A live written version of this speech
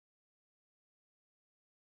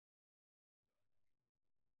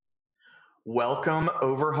Welcome,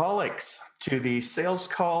 Overhaulics, to the Sales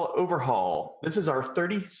Call Overhaul. This is our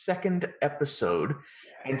 32nd episode,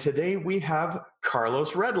 and today we have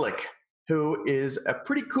Carlos Redlich, who is a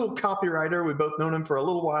pretty cool copywriter. We've both known him for a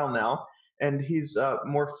little while now, and he's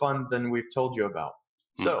more fun than we've told you about.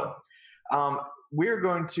 So we're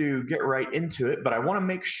going to get right into it, but I want to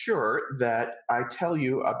make sure that I tell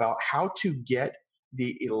you about how to get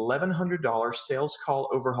the $1,100 Sales Call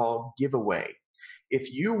Overhaul giveaway.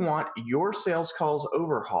 If you want your sales calls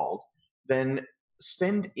overhauled, then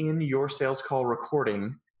send in your sales call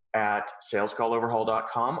recording at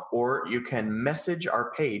salescalloverhaul.com, or you can message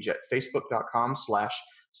our page at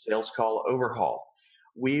facebook.com/salescalloverhaul.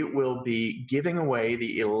 We will be giving away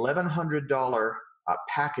the $1,100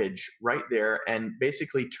 package right there and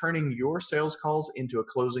basically turning your sales calls into a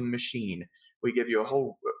closing machine. We give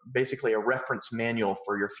you basically a reference manual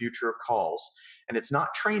for your future calls. And it's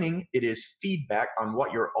not training, it is feedback on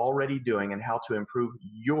what you're already doing and how to improve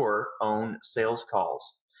your own sales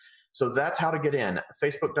calls. So that's how to get in.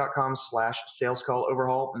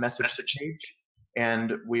 Facebook.com/salescalloverhaul, message the page,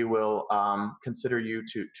 and we will consider you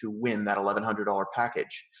to win that $1,100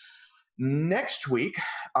 package. Next week,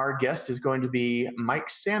 our guest is going to be Mike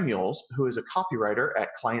Samuels, who is a copywriter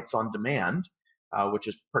at Clients on Demand, which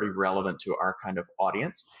is pretty relevant to our kind of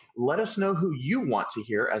audience. Let us know who you want to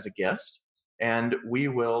hear as a guest, and we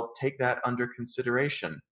will take that under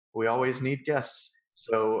consideration. We always need guests,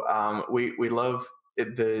 so we love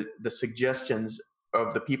the suggestions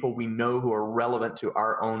of the people we know who are relevant to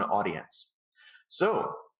our own audience.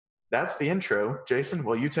 So that's the intro. Jason,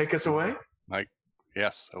 will you take us away? Mike,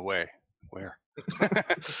 yes, away. Where?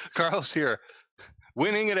 Carlos here.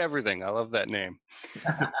 Winning at everything. I love that name.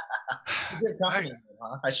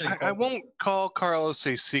 I won't call Carlos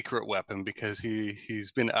a secret weapon because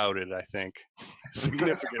he's been outed, I think,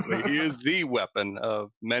 significantly. He is the weapon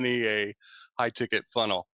of many a high-ticket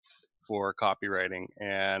funnel for copywriting.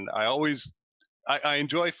 And I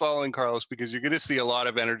enjoy following Carlos because you're going to see a lot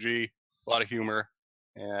of energy, a lot of humor,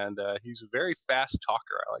 and he's a very fast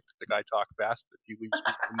talker. I like to think I talk fast, but he leaves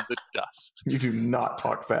me in the dust. You do not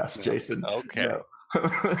talk fast, Jason. Okay. No.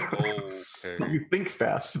 Okay. You think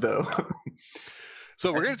fast, though.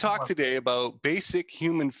 So we're going to talk today about basic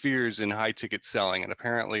human fears in high-ticket selling, and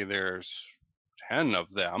apparently there's 10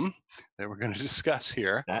 of them that we're going to discuss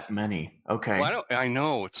here. That many. Okay. Well, I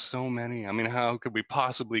know, it's so many. I mean, how could we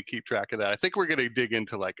possibly keep track of that? I think we're going to dig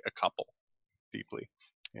into like a couple deeply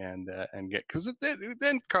and get, because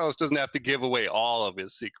then Carlos doesn't have to give away all of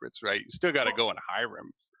his secrets, right? You still got to go and hire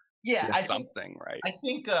him. Yeah, I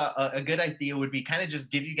think a good idea would be kind of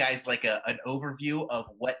just give you guys like an overview of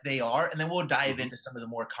what they are, and then we'll dive into some of the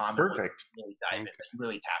more common. Perfect. Really dive in,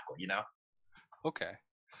 really tackle, Okay.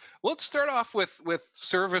 Well, let's start off with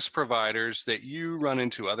service providers that you run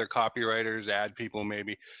into, other copywriters, ad people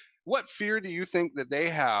maybe. What fear do you think that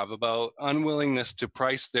they have about unwillingness to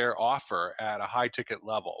price their offer at a high ticket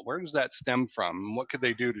level? Where does that stem from? What could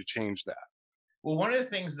they do to change that? Well, one of the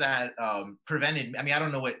things that prevented, I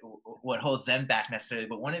don't know what holds them back necessarily,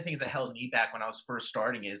 but one of the things that held me back when I was first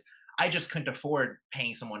starting is I just couldn't afford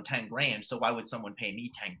paying someone 10 grand. So why would someone pay me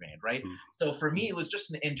 10 grand, right? So for me, it was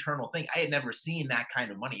just an internal thing. I had never seen that kind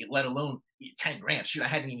of money, let alone 10 grand. Shoot, I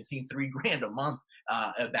hadn't even seen 3 grand a month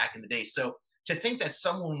back in the day. So to think that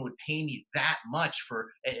someone would pay me that much for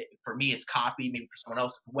me, it's copy, maybe for someone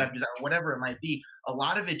else, it's web design, whatever it might be. A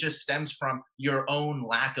lot of it just stems from your own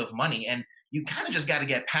lack of money. And you kind of just got to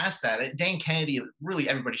get past that. Dan Kennedy, really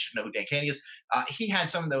everybody should know who Dan Kennedy is. He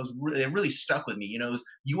had something that really stuck with me. It was,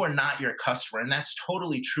 you are not your customer. And that's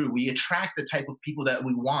totally true. We attract the type of people that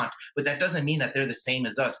we want, but that doesn't mean that they're the same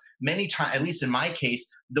as us. Many times, at least in my case,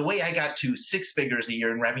 the way I got to 6 figures a year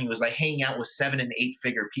in revenue was by hanging out with 7 and 8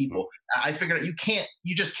 figure people. I figured out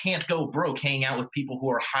you just can't go broke hanging out with people who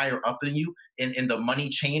are higher up than you in the money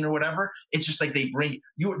chain or whatever. It's just like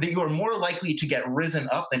you are more likely to get risen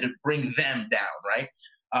up than to bring them down, right?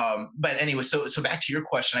 But anyway, so back to your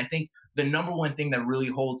question, I think the number one thing that really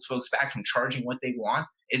holds folks back from charging what they want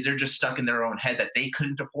is they're just stuck in their own head that they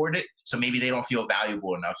couldn't afford it. So maybe they don't feel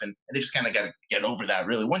valuable enough. And they just kind of got to get over that,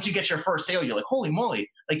 really. Once you get your first sale, you're like, holy moly,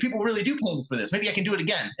 like people really do pay me for this. Maybe I can do it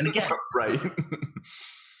again and again. Right.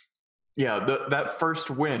 Yeah, that first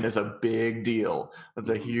win is a big deal. That's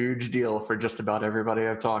a huge deal for just about everybody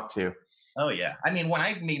I've talked to. Oh, yeah. When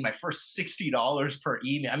I made my first $60 per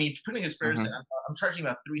email, putting a comparison, I'm charging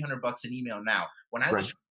about $300 an email now. When I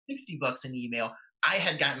was $60 an email, I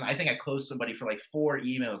think I closed somebody for like 4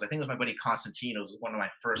 emails. I think it was my buddy Constantino, was one of my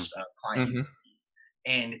first clients.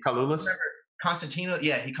 And Kalulis? Constantino,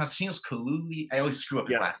 Constantino's Kaluli. I always screw up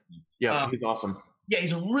his last name. Yeah, he's awesome. Yeah,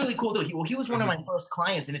 he's a really cool dude. He was one of my first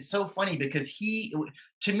clients, and it's so funny because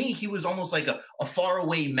to me, he was almost like a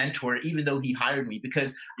faraway mentor, even though he hired me,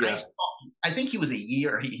 because I think he was a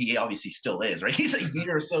year, he obviously still is, right? He's a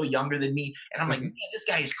year or so younger than me, and I'm like, man, this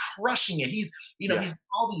guy is crushing it. He's, he's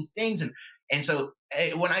all these things, and so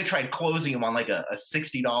when I tried closing him on like a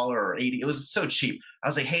 $60 or $80, it was so cheap. I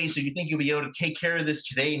was like, hey, so you think you'll be able to take care of this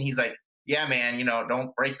today? And he's like, yeah, man,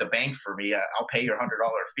 don't break the bank for me. I'll pay your $100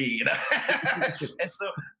 fee, And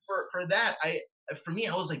so for that, for me,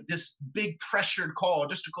 I was like this big pressured call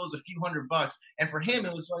just to close a few $100. And for him,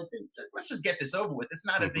 it was like, let's just get this over with. It's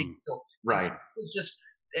not a big deal. Right. So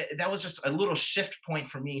that was just a little shift point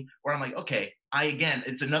for me where I'm like, okay,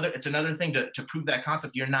 it's another thing to prove that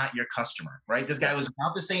concept. You're not your customer, right? This guy was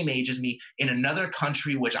about the same age as me in another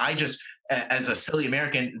country, which I just, as a silly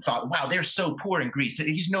American, thought, wow, they're so poor in Greece.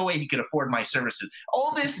 There's no way he could afford my services.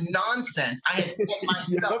 All this nonsense I had fed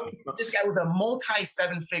myself. This guy was a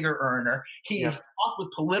multi-7-figure earner. He talked with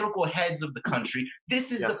political heads of the country.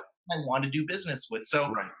 This is the person I want to do business with.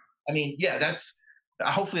 So, I mean,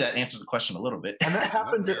 hopefully that answers the question a little bit. And that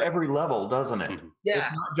happens at every level, doesn't it? Yeah.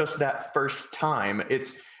 It's not just that first time.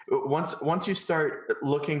 It's once you start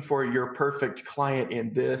looking for your perfect client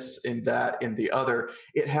in this, in that, in the other,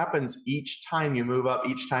 it happens each time you move up,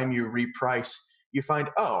 each time you reprice, you find,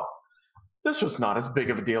 oh, this was not as big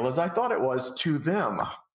of a deal as I thought it was to them.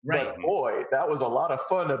 Right. But boy, that was a lot of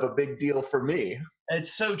fun of a big deal for me.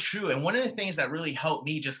 It's so true. And one of the things that really helped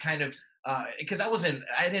me just kind of, because I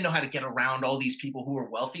didn't know how to get around all these people who were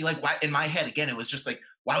wealthy. Like, why, in my head, again, it was just like,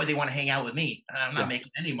 why would they want to hang out with me? I'm not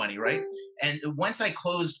making any money, right? And once I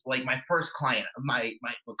closed like my first client, my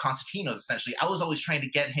Constantino's essentially, I was always trying to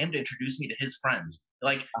get him to introduce me to his friends.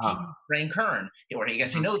 Like Frank Kern, or I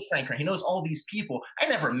guess he knows Frank Kern. He knows all these people. I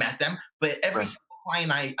never met them, but every single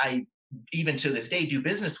client I even to this day do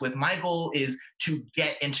business with, my goal is to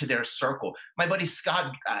get into their circle. My buddy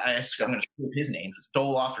Scott, I'm going to screw up his name, it's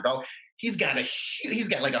Doloff or Dol. He's got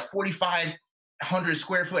like a 4,500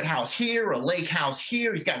 square foot house here, a lake house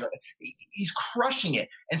here. He's crushing it.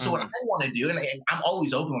 And so what I want to do, and I'm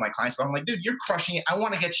always open with my clients, but I'm like, dude, you're crushing it. I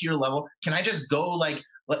want to get to your level. Can I just go like,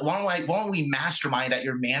 why don't we mastermind at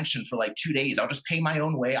your mansion for like 2 days? I'll just pay my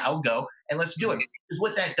own way. I'll go and let's do it. Because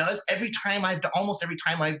what that does, almost every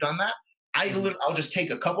time I've done that, I'll just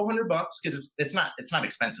take a couple $100 because it's not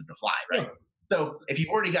expensive to fly, right? So if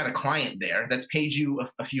you've already got a client there that's paid you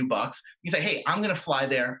a few bucks, you say, hey, I'm going to fly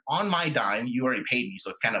there on my dime. You already paid me, so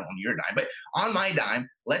it's kind of on your dime, but on my dime,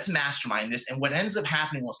 let's mastermind this. And what ends up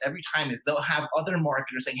happening almost every time is they'll have other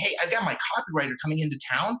marketers saying, hey, I've got my copywriter coming into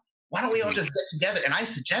town. Why don't we all just get together? And I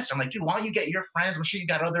suggest, I'm like, dude, why don't you get your friends? I'm sure you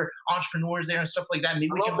got other entrepreneurs there and stuff like that.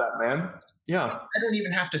 Maybe I love that, man. Yeah. I don't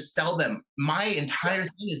even have to sell them. My entire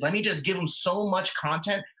thing is, let me just give them so much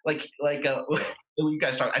content. Like you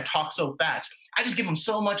guys talk, I talk so fast. I just give them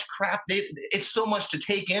so much crap. It's so much to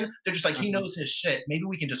take in. They're just like, he knows his shit. Maybe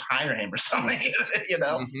we can just hire him or something,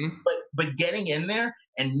 But getting in there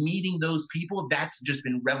and meeting those people, that's just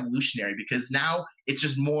been revolutionary because now it's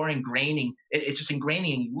just more ingraining. It's just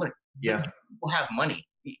ingraining in you. Look, people have money.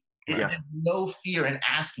 There's no fear in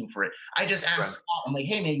asking for it. I just asked Scott, I'm like,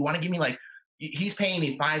 hey man, you want to give me like, he's paying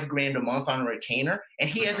me $5,000 a month on a retainer, and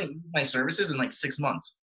he hasn't used my services in like 6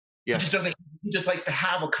 months. Yeah. He just likes to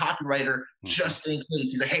have a copywriter just in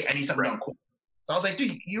case. He's like, hey, I need something done quick. So I was like,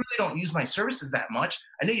 dude, you really don't use my services that much.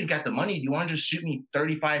 I know you've got the money. Do you want to just shoot me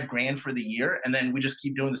 $35,000 for the year, and then we just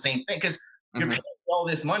keep doing the same thing? Because you're paying all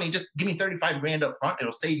this money. Just give me $35,000 up front.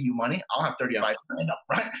 It'll save you money. I'll have $35,000 up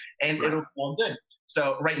front, and it'll be all good.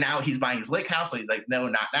 So right now he's buying his lake house. So he's like, no,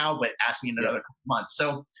 not now, but ask me in another couple months.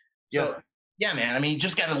 So yeah, man. I mean, you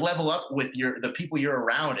just got to level up with the people you're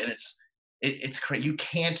around, and it's crazy. You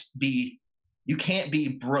can't be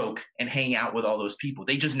broke and hang out with all those people.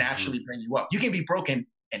 They just naturally bring you up. You can be broken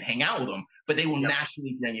and hang out with them, but they will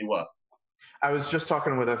naturally bring you up. I was just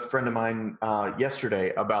talking with a friend of mine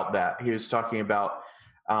yesterday about that. He was talking about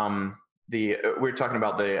we're talking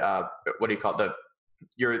about the what do you call it?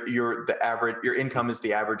 The average. Your income is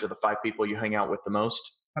the average of the 5 people you hang out with the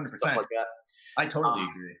most. 100%. Like that. I totally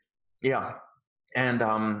agree. Yeah.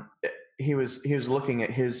 And he was looking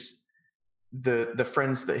at the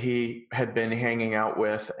friends that he had been hanging out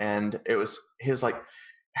with, and he's like,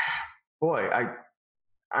 boy,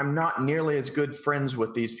 I'm not nearly as good friends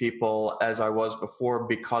with these people as I was before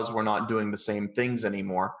because we're not doing the same things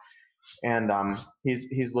anymore. And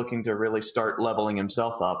he's looking to really start leveling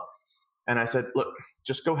himself up. And I said, look,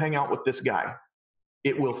 just go hang out with this guy.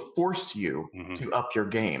 It will force you to up your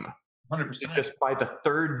game. 100%. Just by the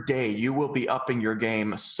third day, you will be upping your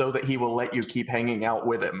game so that he will let you keep hanging out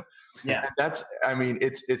with him. Yeah. And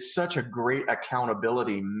it's such a great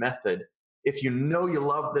accountability method. If you know you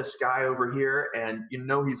love this guy over here and you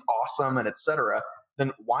know he's awesome and etc.,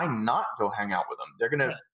 then why not go hang out with him?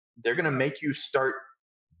 They're gonna make you start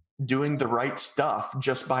doing the right stuff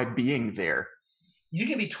just by being there. You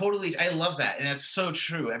can be totally, I love that. And it's so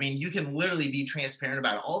true. I mean, you can literally be transparent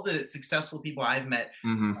about it. All the successful people I've met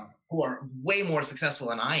who are way more successful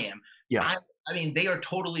than I am. Yeah. I mean, they are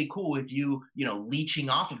totally cool with you, leeching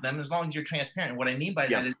off of them as long as you're transparent. What I mean by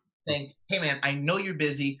that is saying, hey man, I know you're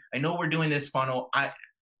busy. I know we're doing this funnel. I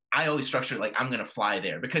always structure it like I'm going to fly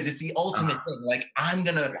there because it's the ultimate thing. Like I'm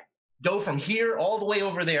going to go from here all the way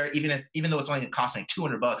over there, even though it's only costing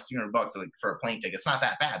 $200, $300 like for a plane ticket. It's not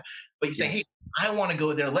that bad. But you say, hey, I want to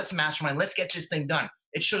go there. Let's mastermind. Let's get this thing done.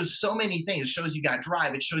 It shows so many things. It shows you got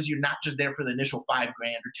drive. It shows you're not just there for the initial $5,000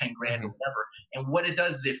 or $10,000 or whatever. And what it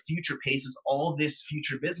does is it future paces all this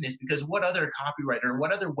future business, because what other copywriter,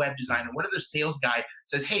 what other web designer, what other sales guy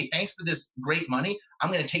says, hey, thanks for this great money.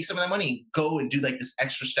 I'm going to take some of that money and go and do like this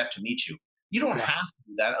extra step to meet you. You don't have to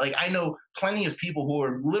do that. Like I know plenty of people who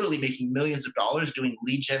are literally making millions of dollars doing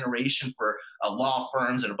lead generation for law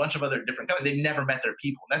firms and a bunch of other different companies. They've never met their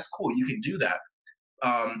people. That's cool. You can do that.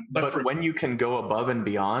 But when you can go above and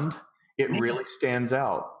beyond, it really stands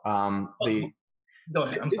out. Go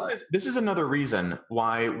ahead. This is another reason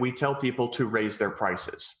why we tell people to raise their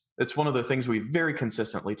prices. It's one of the things we very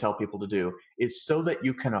consistently tell people to do, is so that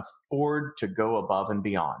you can afford to go above and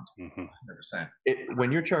beyond. 100%.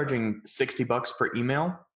 When you're charging $60 per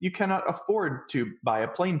email, you cannot afford to buy a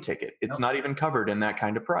plane ticket. It's not even covered in that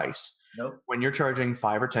kind of price. When you're charging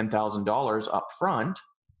 $5,000 or $10,000 up front,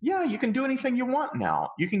 you can do anything you want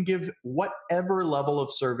now. You can give whatever level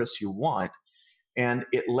of service you want, and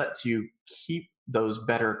it lets you keep those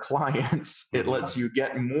better clients. It lets you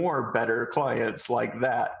get more better clients like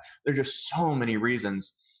that. There are just so many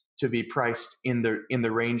reasons to be priced in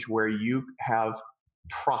the range where you have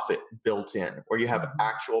profit built in, or you have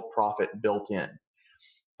actual profit built in.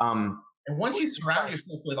 And once you surround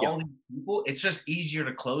yourself with all these people, it's just easier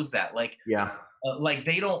to close that. Like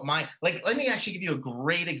they don't mind. Like, let me actually give you a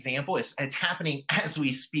great example. It's happening as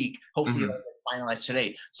we speak. Hopefully it's finalized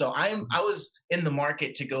today. So I was in the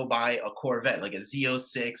market to go buy a Corvette, like a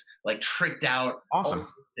Z06, like tricked out. Awesome.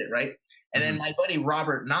 Right. And then my buddy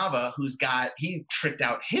Robert Nava, he tricked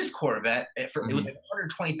out his Corvette. It was like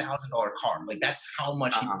a $120,000 car. Like that's how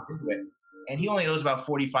much he did with it. And he only owes about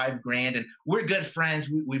 $45,000. And we're good friends.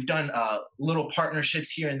 We've done little partnerships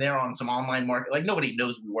here and there on some online market. Like nobody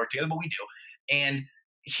knows we work together, but we do. And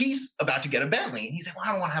he's about to get a Bentley. And he's like, well,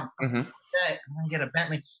 I don't want to have a Corvette. I want to get a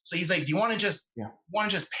Bentley. So he's like, do you want to just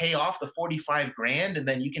pay off the $45,000 and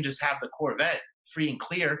then you can just have the Corvette free and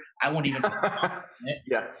clear? I won't even talk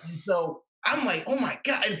it. And so I'm like, oh my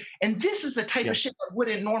God. And this is the type of shit that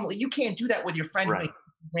wouldn't normally, you can't do that with your friend who makes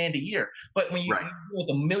 $1,000 a year. But when you're with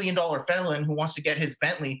 $1 million felon who wants to get his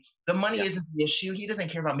Bentley, the money isn't the issue. He doesn't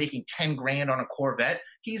care about making $10,000 on a Corvette.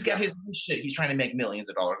 He's got his own shit he's trying to make millions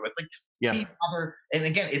of dollars with. Like, and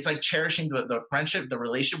again, it's like cherishing the friendship, the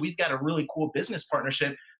relationship. We've got a really cool business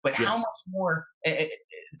partnership, but how much more,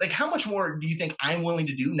 how much more do you think I'm willing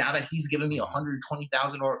to do now that he's given me a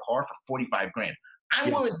 $120,000 car for $45,000?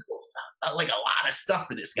 I'm willing to go like a lot of stuff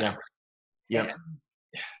for this guy.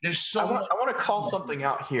 There's so I want to call something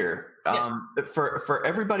out here for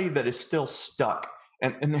everybody that is still stuck,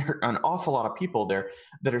 and there are an awful lot of people there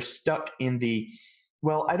that are stuck in the,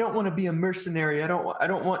 well, I don't want to be a mercenary. I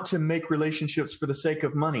don't want to make relationships for the sake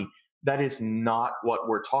of money. That is not what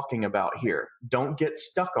we're talking about here. Don't get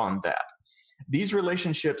stuck on that. These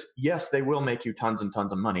relationships, yes, they will make you tons and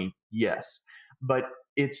tons of money. Yes, but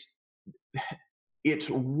it's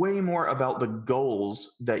way more about the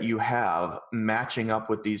goals that you have matching up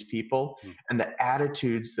with these people and the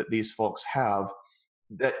attitudes that these folks have,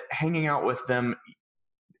 that hanging out with them,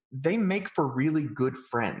 they make for really good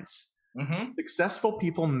friends. Successful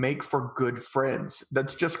people make for good friends.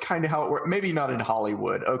 That's just kind of how it works. Maybe not in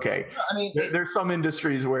Hollywood. Okay. I mean, there's some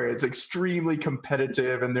industries where it's extremely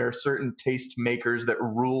competitive and there are certain taste makers that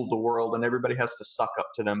rule the world and everybody has to suck up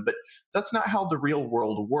to them. But that's not how the real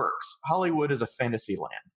world works. Hollywood is a fantasy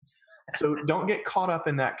land. So don't get caught up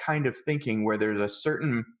in that kind of thinking where there's a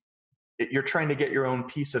certain, you're trying to get your own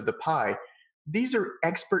piece of the pie. These are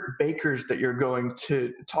expert bakers that you're going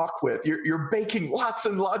to talk with. You're baking lots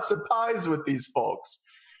and lots of pies with these folks.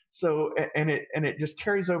 So, and it just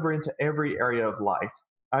carries over into every area of life.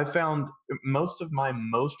 I've found most of my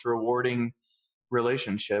most rewarding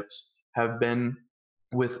relationships have been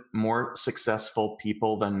with more successful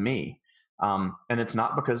people than me. And it's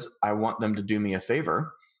not because I want them to do me a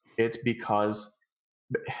favor. It's because,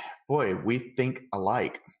 boy, we think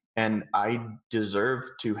alike. And I deserve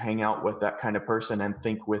to hang out with that kind of person and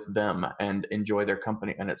think with them and enjoy their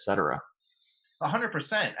company and etc.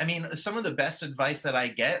 100%. I mean, some of the best advice that I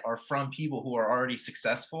get are from people who are already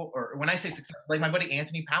successful. Or when I say successful, like my buddy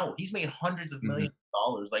Anthony Powell, he's made hundreds of millions of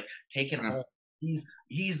dollars, like taking home.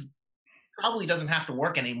 He's probably doesn't have to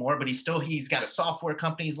work anymore, but he's got a software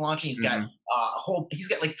company he's launching. He's got he's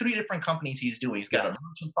got like 3 different companies he's doing. He's got a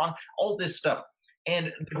merchant product, all this stuff.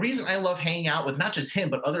 And the reason I love hanging out with not just him,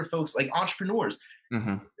 but other folks like entrepreneurs,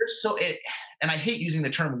 they're and I hate using the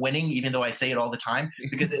term winning, even though I say it all the time,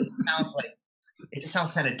 because it sounds like, it just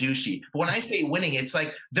sounds kind of douchey. But when I say winning, it's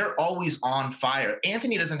like they're always on fire.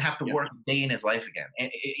 Anthony doesn't have to work a day in his life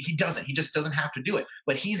again. He doesn't. He just doesn't have to do it.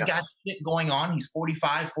 But he's got shit going on. He's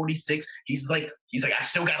 45, 46. He's like, I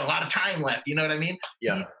still got a lot of time left. You know what I mean?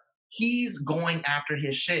 Yeah. He's going after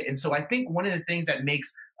his shit. And so I think one of the things that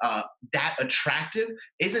makes that attractive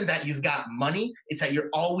isn't that you've got money. It's that you're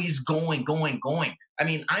always going. I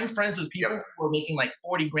mean, I'm friends with people who are making like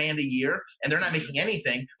 40 grand a year and they're not making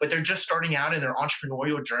anything, but they're just starting out in their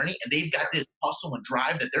entrepreneurial journey and they've got this hustle and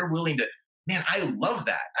drive that they're willing to, man, I love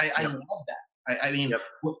that. I love that. I mean,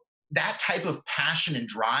 that type of passion and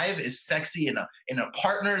drive is sexy in a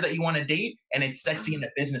partner that you want to date, and it's sexy in a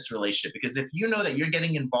business relationship, because if you know that you're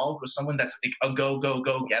getting involved with someone that's like a go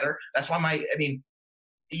getter, that's why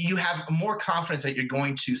you have more confidence that you're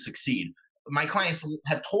going to succeed. My clients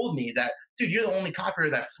have told me that, dude, you're the only copywriter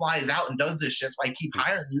that flies out and does this shit. That's why I keep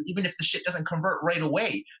hiring you, even if the shit doesn't convert right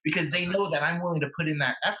away, because they know that I'm willing to put in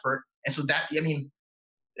that effort. And so that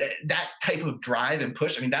type of drive and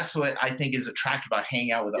push, that's what I think is attractive about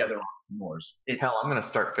hanging out with other entrepreneurs. I'm going to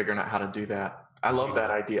start figuring out how to do that. I love that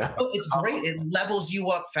idea. Oh, it's great. It levels you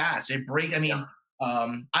up fast. So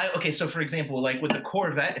for example, like with the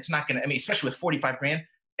Corvette, it's not going to, especially with 45 grand,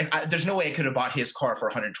 there's no way I could have bought his car for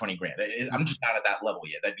 120 grand. I'm just not at that level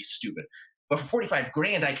yet. That'd be stupid. But for 45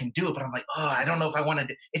 grand, I can do it. But I'm like, I don't know if I want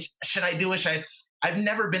to. Should I do it? I've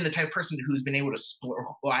never been the type of person who's been able to splurge.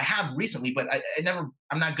 Well, I have recently, but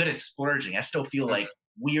I'm not good at splurging. I still feel like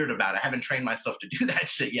weird about it. I haven't trained myself to do that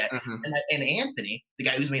shit yet. And Anthony, the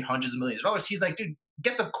guy who's made hundreds of millions of dollars, he's like, dude,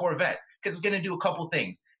 get the Corvette, because it's going to do a couple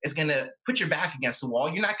things. It's going to put your back against the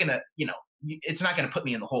wall. You're not going to, it's not going to put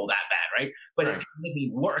me in the hole that bad, right? But it's going to make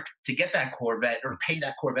me work to get that Corvette or pay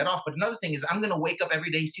that Corvette off. But another thing is I'm going to wake up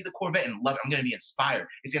every day, see the Corvette and love it. I'm going to be inspired.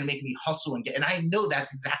 It's going to make me hustle and I know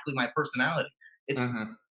that's exactly my personality.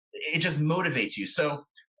 It just motivates you. So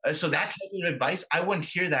that type of advice, I wouldn't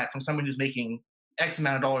hear that from someone who's making X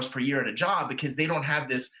amount of dollars per year at a job, because they don't have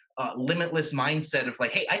this limitless mindset of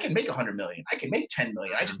like, hey, I can make 100 million. I can make 10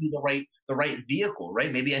 million. I just need the right vehicle,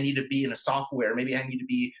 right? Maybe I need to be in a software. Maybe I need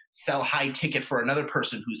to sell high ticket for another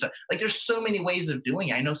person who's like, there's so many ways of doing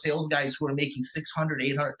it. I know sales guys who are making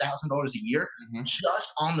 $600,000, $800,000 a year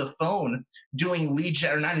just on the phone doing lead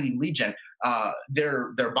gen, or not even lead gen.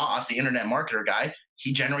 Their boss, the internet marketer guy,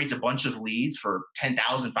 he generates a bunch of leads for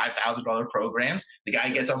 $10,000, $5,000 programs. The guy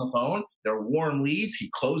gets on the phone, they're warm leads, he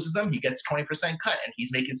closes them, he gets 20% cut, and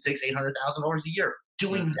he's making $600,000, $800,000 a year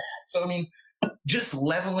doing that. So just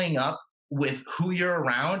leveling up with who you're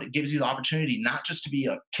around gives you the opportunity not just to be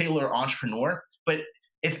a killer entrepreneur, but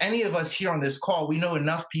if any of us here on this call, we know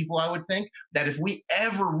enough people, I would think, that if we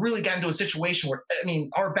ever really got into a situation where,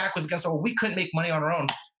 our back was against the wall, we couldn't make money on our own,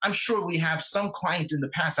 I'm sure we have some client in the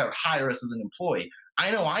past that would hire us as an employee. I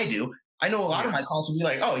know I do. I know a lot of my clients will be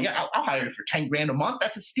like, oh yeah, I'll hire you for 10 grand a month.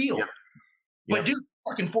 That's a steal. But dude,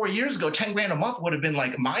 fucking 4 years ago, 10 grand a month would have been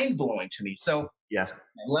like mind blowing to me. So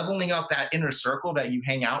leveling up that inner circle that you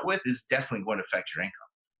hang out with is definitely going to affect your income.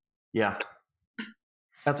 Yeah.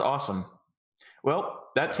 That's awesome. Well,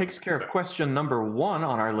 that takes care of question number 1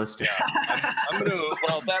 on our list.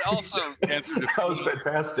 That also answered that was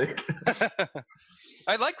fantastic.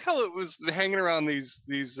 I liked how it was hanging around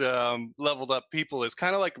these leveled up people. It's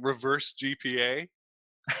kind of like reverse GPA.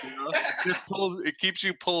 It keeps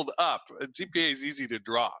you pulled up. GPA is easy to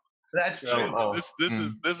drop. That's true.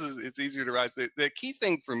 It's easier to rise. The key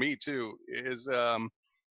thing for me too is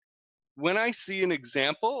when I see an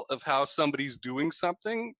example of how somebody's doing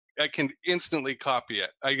something, I can instantly copy it.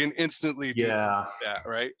 I can instantly do that,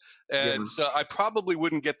 right? And so I probably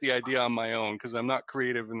wouldn't get the idea on my own because I'm not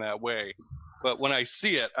creative in that way. But when I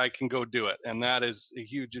see it, I can go do it. And that is a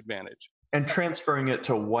huge advantage. And transferring it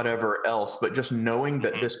to whatever else, but just knowing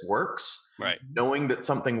that this works, knowing that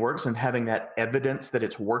something works and having that evidence that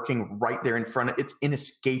it's working right there in front of it's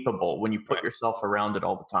inescapable when you put yourself around it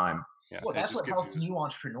all the time. Yeah, well, that's what helps new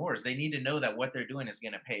entrepreneurs. They need to know that what they're doing is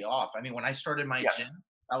going to pay off. When I started my gym,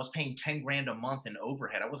 I was paying 10 grand a month in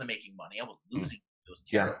overhead. I wasn't making money. I was losing. It was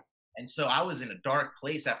terrible. And so I was in a dark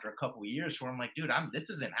place after a couple of years where I'm like, dude, I'm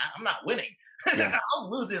not winning. I'm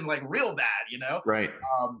losing like real bad, you know? Right.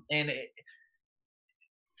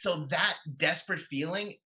 So that desperate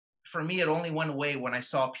feeling, for me, it only went away when I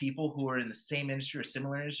saw people who are in the same industry or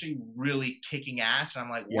similar industry really kicking ass. And I'm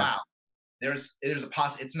like, wow, there's a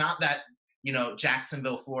possibility. It's not that, you know,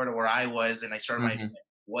 Jacksonville, Florida, where I was and I started my gym,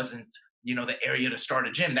 wasn't, you know, the area to start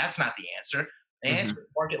a gym. That's not the answer. The answer is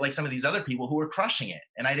market like some of these other people who are crushing it.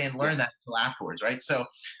 And I didn't learn that until afterwards, right? So,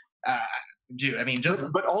 dude, I mean,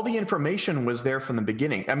 but all the information was there from the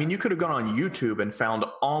beginning. I mean, you could have gone on YouTube and found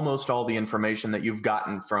almost all the information that you've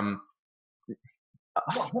gotten from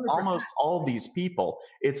almost all these people.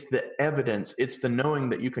 It's the evidence. It's the knowing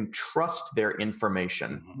that you can trust their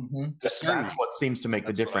information. That's what seems to make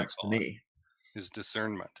the difference to me. Is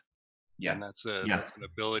discernment. Yeah. And that's an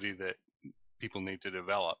ability that people need to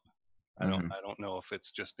develop. I don't know if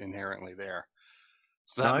it's just inherently there.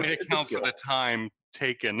 So that may account for the time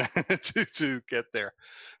taken to get there.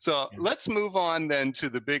 So let's move on then to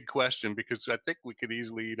the big question, because I think we could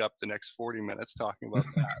easily eat up the next 40 minutes talking about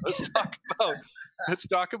that. Let's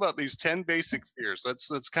talk about these 10 basic fears.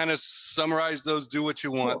 Let's kind of summarize those. Do what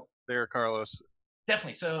you want there, Carlos.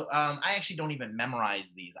 Definitely. So I actually don't even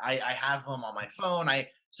memorize these. I have them on my phone.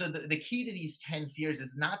 So the key to these 10 fears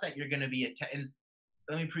is not that you're going to be and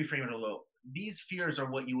let me pre-frame it a little. These fears are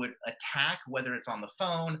what you would attack, whether it's on the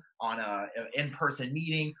phone, on an in-person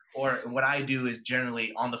meeting, or what I do is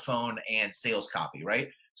generally on the phone and sales copy, right?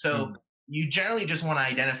 So you generally just want to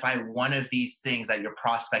identify one of these things that your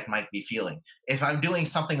prospect might be feeling. If I'm doing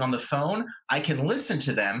something on the phone, I can listen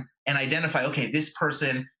to them and identify, okay, this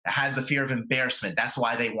person has the fear of embarrassment. That's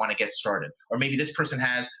why they want to get started. Or maybe this person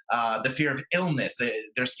has the fear of illness.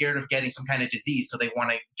 They're scared of getting some kind of disease, so they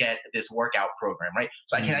want to get this workout program, right?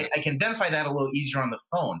 So I can identify that a little easier on the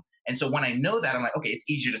phone. And so when I know that, I'm like, okay, it's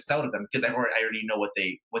easier to sell to them because I already know what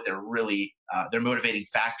they're really their motivating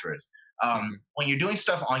factor is. When you're doing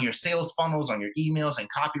stuff on your sales funnels, on your emails and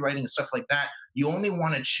copywriting and stuff like that, you only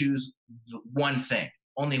want to choose one thing,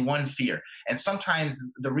 only one fear. And sometimes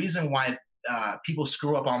the reason why people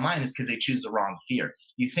screw up online is because they choose the wrong fear.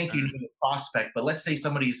 You think you know the prospect, but let's say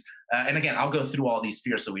somebody's, and again, I'll go through all these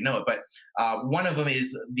fears so we know it, but one of them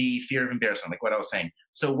is the fear of embarrassment, like what I was saying.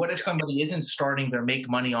 So what if somebody isn't starting their make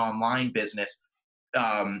money online business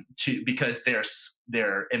because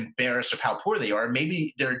they're embarrassed of how poor they are?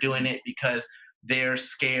 Maybe they're doing it because they're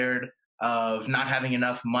scared of not having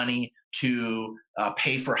enough money to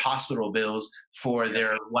pay for hospital bills for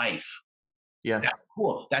their life. Yeah, that's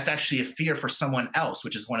cool. That's actually a fear for someone else,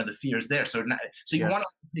 which is one of the fears there. So you want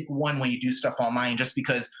to pick one when you do stuff online, just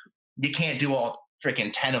because you can't do all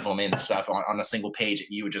freaking 10 of them and stuff on a single page.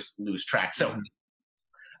 You would just lose track. So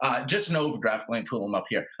just an overdraft. Let me pull them up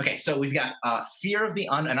here. Okay, so we've got fear of the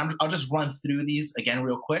and I'll just run through these again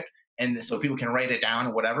real quick, and so people can write it down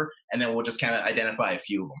or whatever, and then we'll just kind of identify a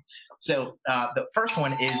few of them. So the first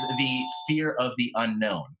one is the fear of the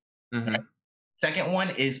unknown. Right? Second one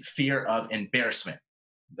is fear of embarrassment.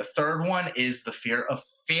 The third one is the fear of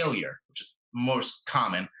failure, which is most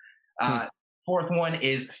common. Fourth one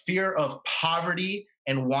is fear of poverty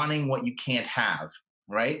and wanting what you can't have,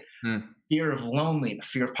 right? Fear of loneliness,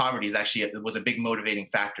 fear of poverty was a big motivating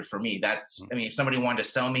factor for me. If somebody wanted to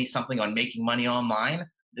sell me something on making money online,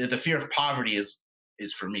 the fear of poverty is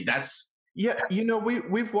for me.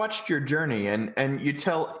 We've watched your journey, and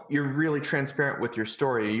you're really transparent with your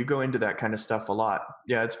story. You go into that kind of stuff a lot.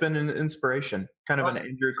 Yeah, it's been an inspiration, kind of an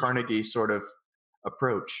Andrew Carnegie sort of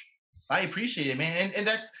approach. I appreciate it, man. And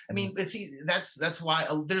that's that's why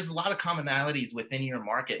there's a lot of commonalities within your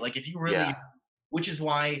market. Like if you really, which is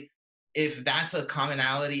why if that's a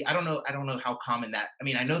commonality, I don't know how common that,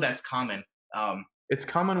 I know that's common. It's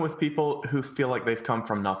common with people who feel like they've come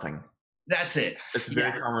from nothing. That's it. It's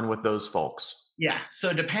very common with those folks. Yeah.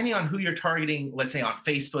 So depending on who you're targeting, let's say on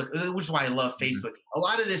Facebook, which is why I love Facebook, a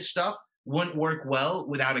lot of this stuff wouldn't work well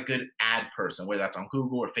without a good ad person, whether that's on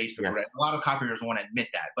Google or Facebook. A lot of copywriters won't admit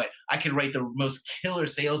that, but I could write the most killer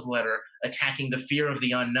sales letter attacking the fear of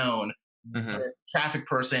the unknown. The traffic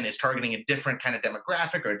person is targeting a different kind of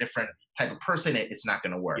demographic or a different type of person. It's not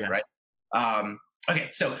going to work, right? Okay,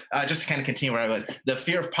 so just to kind of continue where I was, the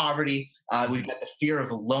fear of poverty, we've got the fear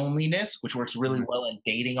of loneliness, which works really well in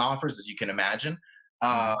dating offers, as you can imagine.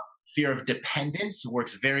 Fear of dependence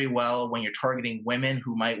works very well when you're targeting women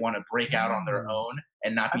who might want to break out on their own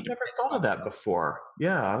and not be. I've never thought of that before.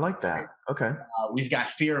 Yeah, I like that. Okay. We've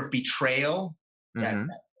got fear of betrayal.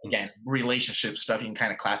 Again, relationship stuff, you can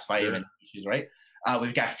kind of classify it in issues, right?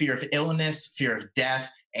 We've got fear of illness, fear of death,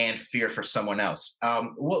 and fear for someone else.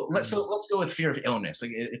 Well, let's go with fear of illness.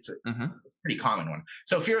 Like, it's a pretty common one.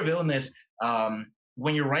 So fear of illness,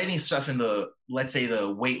 when you're writing stuff in let's say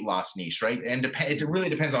the weight loss niche, right? And it really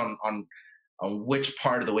depends on which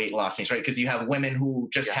part of the weight loss niche, right? Because you have women who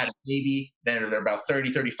just had a baby, then they're about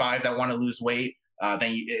 30, 35 that want to lose weight.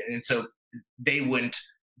 And so they wouldn't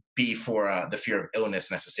be for the fear of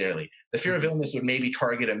illness necessarily. The fear of illness would maybe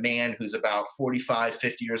target a man who's about 45,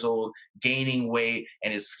 50 years old, gaining weight,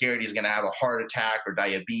 and is scared he's going to have a heart attack or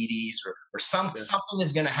diabetes or something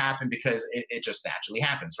is going to happen because it just naturally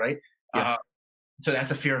happens, right? So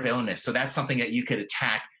that's a fear of illness. So that's something that you could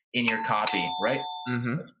attack in your copy, right?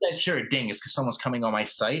 So if you guys hear a ding, it's because someone's coming on my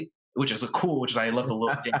site, which is I love the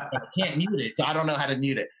little ding. I can't mute it, so I don't know how to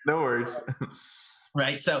mute it. No worries.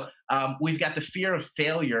 Right. So we've got the fear of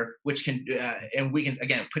failure, which can, and we can,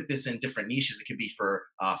 again, put this in different niches. It could be for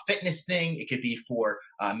a fitness thing. It could be for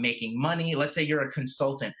making money. Let's say you're a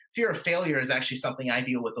consultant. Fear of failure is actually something I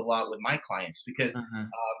deal with a lot with my clients because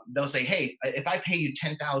they'll say, hey, if I pay you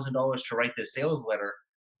 $10,000 to write this sales letter,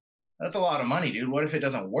 that's a lot of money, dude. What if it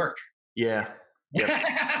doesn't work? Yeah. Yep.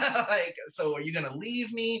 Like, so are you going to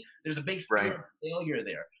leave me? There's a big fear of failure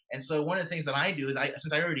there. And so one of the things that I do is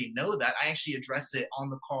since I already know that, I actually address it on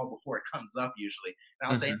the call before it comes up usually. And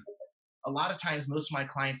I'll say, listen, a lot of times most of my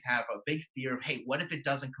clients have a big fear of, hey, what if it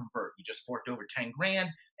doesn't convert? You just forked over 10 grand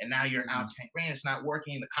and now you're out 10 grand. It's not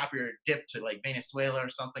working. The copywriter dipped to like Venezuela or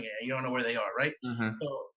something. You don't know where they are, right?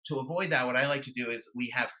 So to avoid that, what I like to do is we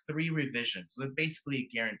have 3 revisions. So basically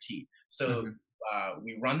guaranteed. So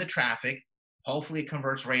we run the traffic. Hopefully it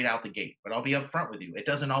converts right out the gate, but I'll be upfront with you. It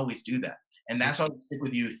doesn't always do that. And that's why I'll stick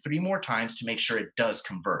with you 3 more times to make sure it does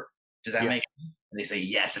convert. Does that make sense? And they say,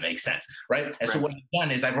 yes, it makes sense. Right. And so what I've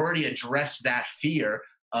done is I've already addressed that fear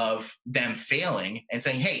of them failing and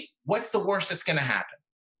saying, hey, what's the worst that's going to happen?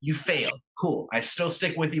 You failed. Cool. I still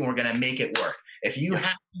stick with you and we're going to make it work. If you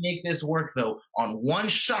have to make this work though, on one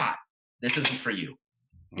shot, this isn't for you.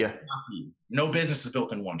 Yeah. Not for you. No business is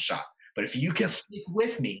built in one shot. But if you can stick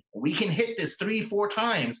with me, we can hit this 3-4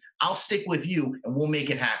 times, I'll stick with you and we'll make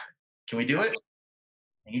it happen. Can we do it?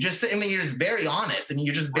 And you just say, you're just very honest and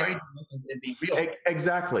you're just very be real.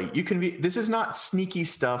 Exactly. You can be, this is not sneaky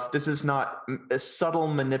stuff. This is not subtle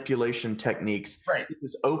manipulation techniques. Right.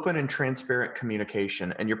 This is open and transparent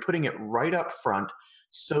communication. And you're putting it right up front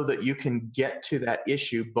so that you can get to that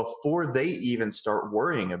issue before they even start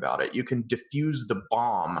worrying about it. You can diffuse the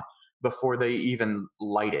bomb before they even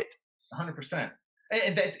light it. 100%.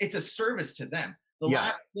 And it's a service to them. The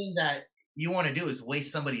last thing that you want to do is waste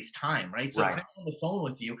somebody's time, right? So if they're on the phone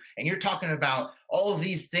with you and you're talking about all of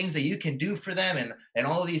these things that you can do for them and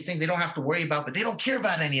all of these things they don't have to worry about, but they don't care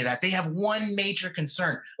about any of that. They have one major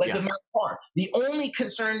concern. Like with my car, the only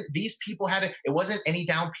concern these people had, it wasn't any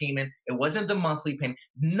down payment. It wasn't the monthly payment.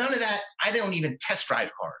 None of that. I don't even test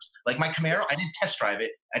drive cars. Like my Camaro, I didn't test drive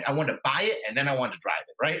it. I wanted to buy it and then I wanted to drive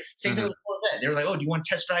it, right? Same thing with Corvette. They were like, oh, do you want to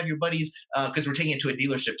test drive your buddies? Because we're taking it to a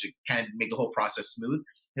dealership to kind of make the whole process smooth.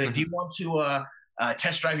 They're like, do you want to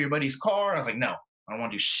test drive your buddy's car? I was like, no, I don't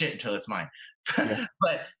want to do shit until it's mine.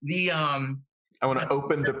 But the I want to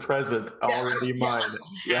open the present already mine.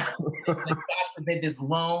 Yeah. Like, God forbid this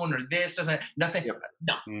loan or this doesn't nothing.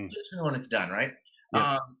 No, just when it's done, right?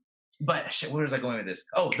 But shit, where was I going with this?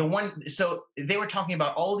 Oh, the one. So they were talking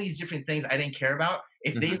about all these different things I didn't care about.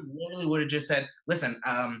 If they literally would have just said, listen,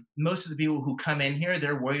 most of the people who come in here,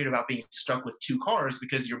 they're worried about being stuck with 2 cars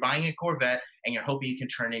because you're buying a Corvette and you're hoping you can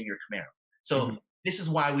turn in your Camaro. So this is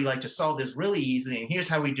why we like to solve this really easily. And here's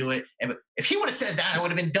how we do it. And if he would have said that, I would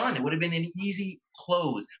have been done. It would have been an easy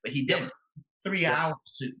close. But he didn't. 3 hours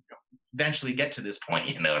to eventually get to this point.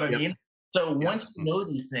 You know what I mean? So once you know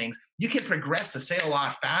these things, you can progress the sale a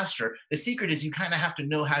lot faster. The secret is you kind of have to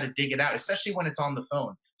know how to dig it out, especially when it's on the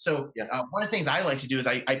phone. So one of the things I like to do is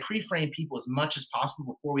I pre-frame people as much as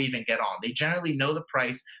possible before we even get on. They generally know the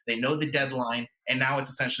price, they know the deadline, and now it's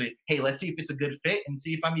essentially, hey, let's see if it's a good fit and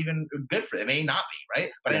see if I'm even good for it. It may not be,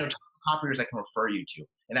 right? But I know tons of copywriters I can refer you to.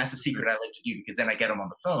 And that's a secret I like to do because then I get them on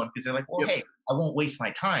the phone because they're like, well, hey, I won't waste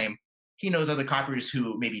my time. He knows other copywriters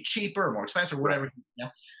who may be cheaper or more expensive or whatever. You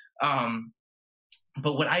know?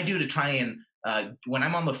 But what I do to try and when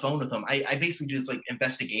I'm on the phone with them, I basically do this like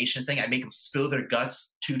investigation thing. I make them spill their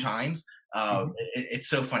guts 2 times. It's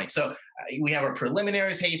so funny. So we have our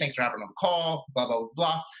preliminaries. Hey, thanks for having on the call, blah, blah,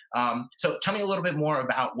 blah. So tell me a little bit more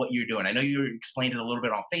about what you're doing. I know you explained it a little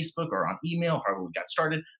bit on Facebook or on email, however we got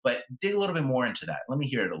started, but dig a little bit more into that. Let me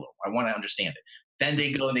hear it a little. I want to understand it. Then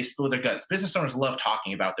they go and they spill their guts. Business owners love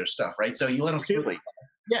talking about their stuff, right? So you let them spill their guts.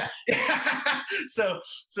 Yeah. So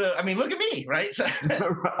I mean, look at me, right? So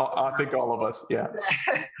I think all of us, yeah.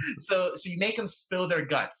 so you make them spill their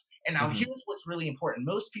guts. And now here's what's really important.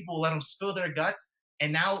 Most people let them spill their guts.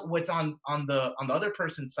 And now what's on the other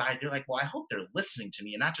person's side, they're like, well, I hope they're listening to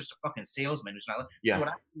me and not just a fucking salesman who's not. So what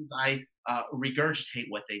I do is I regurgitate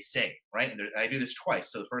what they say, right? And I do this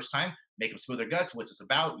twice. So the first time, make them spill their guts. What's this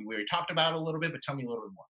about? We already talked about it a little bit, but tell me a little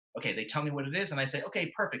bit more. Okay, they tell me what it is, and I say,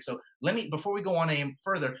 okay, perfect. So before we go on any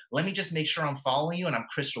further, let me just make sure I'm following you and I'm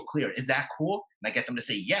crystal clear. Is that cool? And I get them to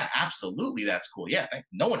say, yeah, absolutely, that's cool. Yeah,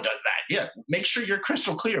 no one does that. Yeah, make sure you're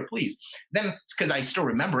crystal clear, please. Then, because I still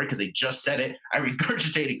remember it because they just said it, I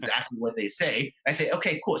regurgitate exactly what they say. I say,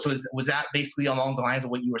 okay, cool. So was that basically along the lines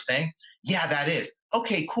of what you were saying? Yeah, that is.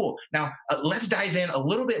 Okay, cool. Now, let's dive in a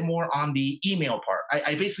little bit more on the email part.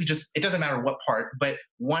 I basically it doesn't matter what part, but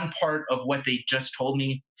one part of what they just told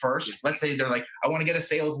me first. Let's say they're like, I want to get a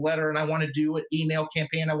sales letter and I want to do an email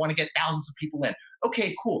campaign. I want to get thousands of people in.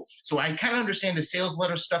 Okay, cool. So I kind of understand the sales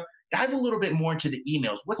letter stuff. Dive a little bit more into the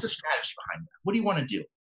emails. What's the strategy behind that? What do you want to do?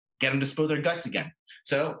 Get them to spill their guts again.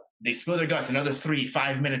 So they spill their guts. Another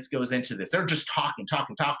 3-5 minutes goes into this. They're just talking.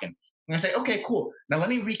 And I say, okay, cool. Now let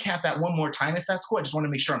me recap that one more time if that's cool. I just want to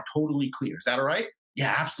make sure I'm totally clear. Is that all right?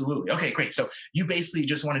 Yeah, absolutely. Okay, great. So you basically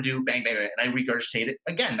just want to do bang, bang, bang, and I regurgitate it.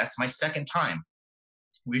 Again, that's my second time.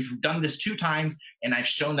 We've done this 2 times, and I've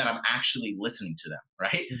shown that I'm actually listening to them,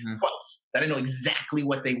 right? Twice. That I know exactly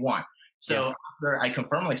what they want. So after I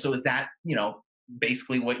confirm, like, so is that,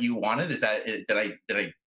 basically what you wanted? Is that, did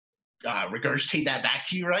I regurgitate that back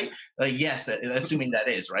to you, right? Like, yes, assuming that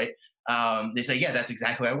is, right? They say, yeah, that's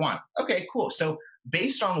exactly what I want. Okay, cool. So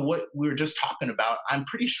based on what we were just talking about, I'm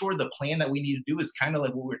pretty sure the plan that we need to do is kind of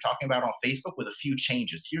like what we were talking about on Facebook with a few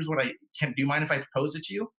changes. Here's what do you mind if I propose it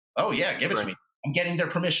to you? Oh yeah, give it to me. I'm getting their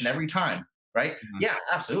permission every time, right? Yeah,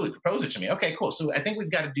 absolutely. Propose it to me. Okay, cool. So I think we've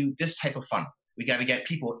got to do this type of funnel. We got to get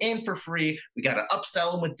people in for free. We got to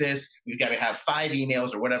upsell them with this. We've got to have 5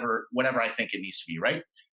 emails or whatever I think it needs to be, right?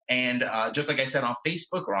 And just like I said on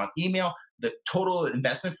Facebook or on email, the total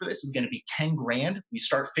investment for this is going to be 10 grand. We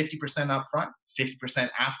start 50% up front, 50%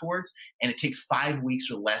 afterwards, and it takes 5 weeks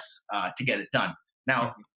or less to get it done.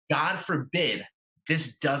 Now, God forbid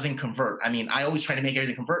this doesn't convert. I mean, I always try to make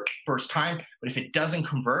everything convert first time, but if it doesn't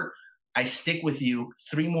convert, I stick with you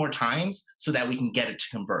 3 more times so that we can get it to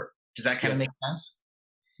convert. Does that kind of make sense?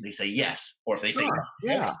 They say yes. Or if they say no,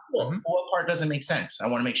 yeah. Cool. What part doesn't make sense? I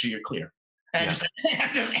want to make sure you're clear. And just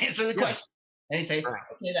answer the question. And they say,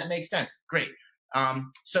 okay, that makes sense. Great.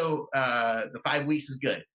 So the 5 weeks is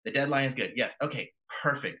good. The deadline is good. Yes. Okay,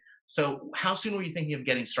 perfect. So how soon were you thinking of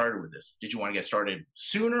getting started with this? Did you want to get started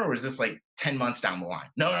sooner, or is this like 10 months down the line?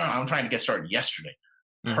 No, I'm trying to get started yesterday.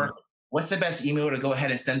 Perfect. What's the best email to go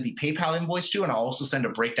ahead and send the PayPal invoice to? And I'll also send a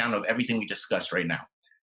breakdown of everything we discussed right now.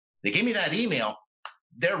 They gave me that email.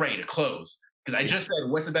 They're ready to close. Because I just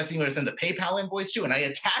said, what's the best email to send the PayPal invoice to? And I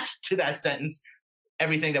attached to that sentence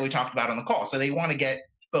everything that we talked about on the call. So they want to get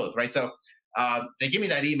both, right? So they give me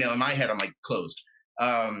that email. In my head, I'm like, closed.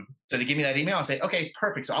 So they give me that email. I'll say, okay,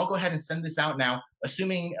 perfect. So I'll go ahead and send this out now,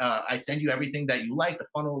 assuming I send you everything that you like. The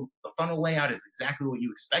funnel layout is exactly what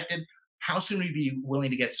you expected. How soon would you be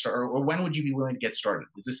willing to get started, or when would you be willing to get started?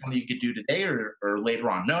 Is this something you could do today or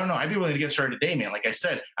later on? No, I'd be willing to get started today, man. Like I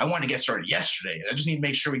said, I want to get started yesterday. I just need to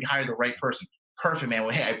make sure we hire the right person. Perfect, man.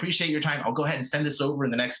 Well, hey, I appreciate your time. I'll go ahead and send this over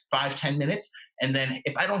in the next 5-10 minutes. And then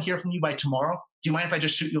if I don't hear from you by tomorrow, do you mind if I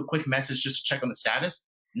just shoot you a quick message just to check on the status?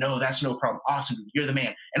 No, that's no problem. Awesome, dude. You're the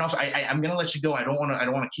man. And also, I'm gonna let you go. I don't want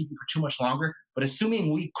to keep you for too much longer. But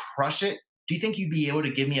assuming we crush it, do you think you'd be able to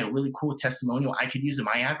give me a really cool testimonial I could use in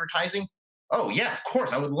my advertising? Oh yeah, of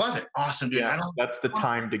course. I would love it. Awesome, dude. Yeah, that's the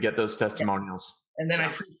time to get those testimonials. And then I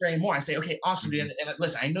pre-frame more. I say, okay, awesome, dude. And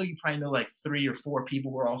listen, I know you probably know like 3 or 4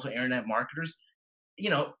 people who are also internet marketers.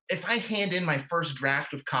 If I hand in my first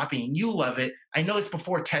draft of copy and you love it, I know it's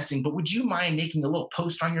before testing, but would you mind making a little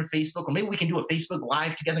post on your Facebook, or maybe we can do a Facebook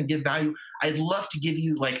Live together and give value? I'd love to give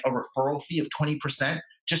you like a referral fee of 20%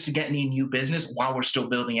 just to get any new business while we're still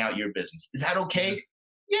building out your business. Is that okay?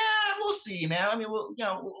 Yeah, we'll see, man. I mean,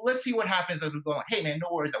 let's see what happens as we go on. Hey, man, no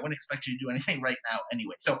worries. I wouldn't expect you to do anything right now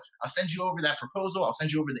anyway. So I'll send you over that proposal. I'll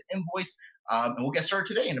send you over the invoice, and we'll get started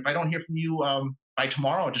today. And if I don't hear from you by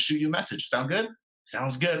tomorrow, I'll just shoot you a message. Sound good?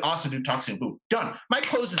 Sounds good. Awesome, dude. Talk soon. Boom. Done. My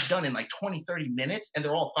close is done in like 20, 30 minutes, and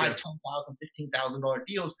they're all $5,000, $10,000, $15,000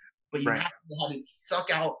 deals. But you have to have it suck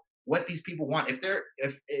out what these people want.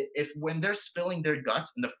 If when they're spilling their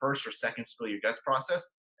guts in the first or second spill your guts process,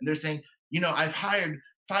 and they're saying, I've hired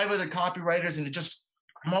 5 other copywriters, and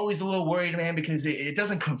I'm always a little worried, man, because it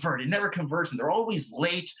doesn't convert. It never converts, and they're always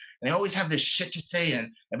late, and they always have this shit to say, and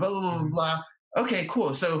blah, blah, blah, blah. okay,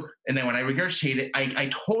 cool. So, and then when I regurgitate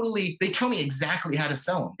it, they tell me exactly how to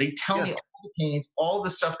sell them. They tell me all the pains, all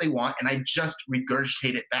the stuff they want, and I just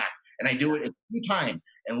regurgitate it back. And I do it a few times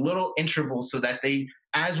in little intervals so that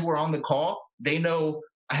as we're on the call, they know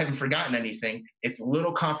I haven't forgotten anything. It's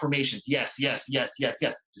little confirmations. Yes, yes, yes, yes,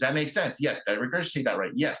 yes. Does that make sense? Yes. Did I regurgitate that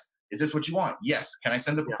right? Yes. Is this what you want? Yes. Can I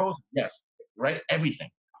send a proposal? Yes. Right? Everything.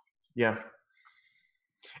 Yeah.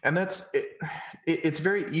 And it's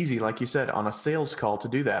very easy, like you said, on a sales call to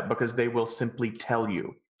do that, because they will simply tell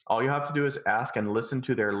you. All you have to do is ask and listen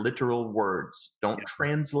to their literal words. Don't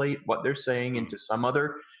translate what they're saying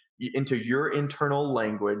into your internal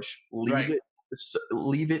language.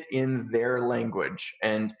 Leave it in their language,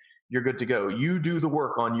 and you're good to go. You do the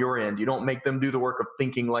work on your end. You don't make them do the work of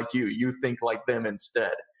thinking like you. You think like them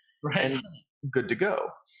instead. Right. And good to go.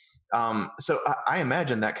 So I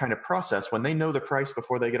imagine that kind of process, when they know the price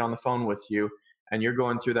before they get on the phone with you, and you're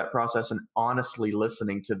going through that process and honestly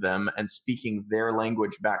listening to them and speaking their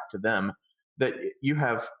language back to them, that you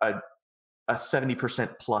have a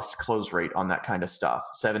 70% plus close rate on that kind of stuff.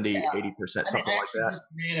 70, 80%, something like that. Just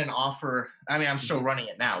made an offer. I mean, I'm still running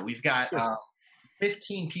it now. We've got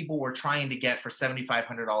 15 people we're trying to get for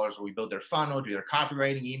 $7,500 where we build their funnel, do their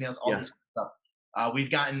copywriting, emails, all this stuff.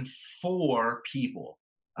 We've gotten 4 people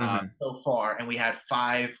so far, and we had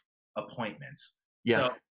 5 appointments. Yeah.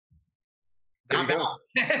 So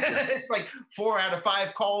it's like 4 out of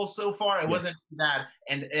 5 calls so far. It wasn't too bad.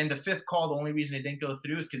 And the 5th call, the only reason it didn't go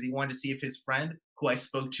through is because he wanted to see if his friend, who I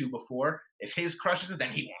spoke to before, if his crushes it,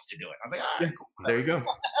 then he wants to do it. I was like, all right, cool. There you go.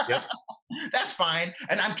 Yep. That's fine.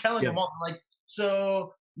 And I'm telling them all, like,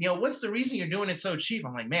 so, what's the reason you're doing it so cheap?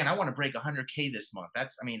 I'm like, man, I want to break 100K this month. I'm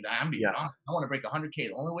being honest. I want to break 100K.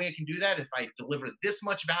 The only way I can do that if I deliver this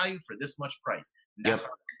much value for this much price. And that's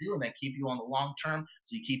what I do, and then keep you on the long term.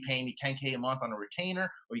 So you keep paying me 10K a month on a retainer,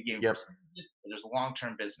 or you get there's a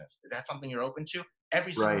long-term business. Is that something you're open to?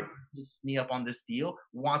 Every single person who hits me up on this deal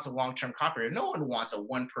wants a long-term copywriter. No one wants a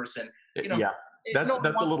one-person,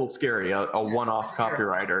 That's a little scary, a one-off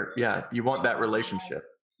copywriter. Yeah, you want that relationship.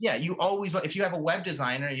 Yeah, you always, if you have a web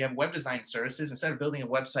designer, you have web design services, instead of building a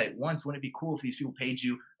website once, wouldn't it be cool if these people paid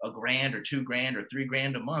you $1,000 or $2,000 or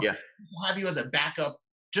 $3,000 a month? Yeah. Have you as a backup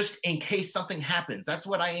just in case something happens. That's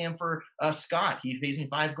what I am for Scott. He pays me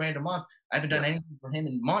 $5,000 a month. I haven't done anything for him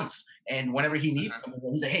in months. And whenever he needs something,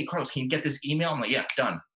 he's like, hey, Carlos, can you get this email? I'm like, yeah,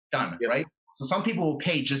 done, right? So some people will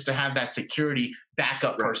pay just to have that security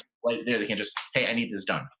backup person right there. They can just, hey, I need this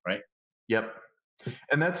done, right? Yep.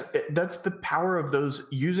 And that's the power of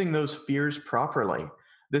using those fears properly.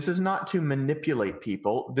 This is not to manipulate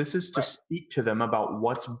people. This is to speak to them about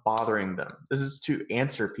what's bothering them. This is to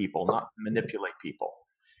answer people, not manipulate people.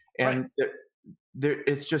 And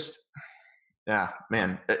it's just,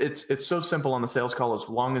 man, it's so simple on the sales call as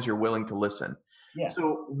long as you're willing to listen. Yeah.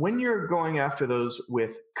 So when you're going after those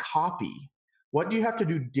with copy, what do you have to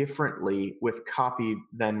do differently with copy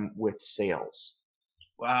than with sales?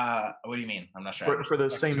 What do you mean? I'm not sure. For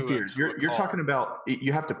those same fears, you're talking about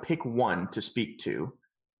you have to pick one to speak to.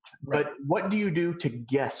 Right. But what do you do to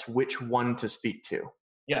guess which one to speak to?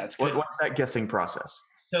 Yeah, it's good. What's that guessing process?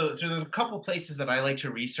 So there's a couple places that I like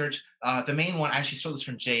to research. The main one, I actually stole this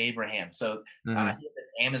from Jay Abraham. So he had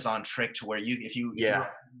this Amazon trick to where if you're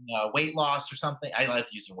weight loss or something, I like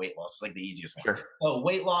using weight loss. It's like the easiest one. Sure. So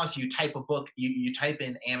weight loss, you type a book, you type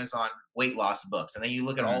in Amazon weight loss books, and then you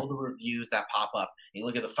look at all the reviews that pop up. And you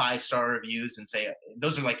look at the 5-star reviews and say,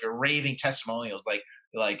 those are like your raving testimonials, like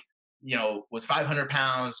was 500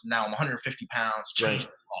 pounds, now I'm 150 pounds, changed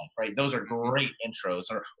my life, right? Those are great intros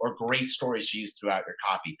or great stories to use throughout your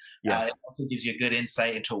copy. Yeah. It also gives you a good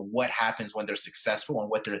insight into what happens when they're successful and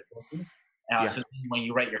what they're thinking. So when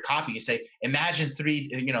you write your copy, you say, imagine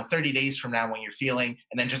 30 days from now when you're feeling,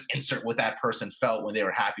 and then just insert what that person felt when they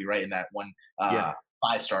were happy, right? In that one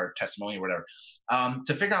 5-star testimony or whatever.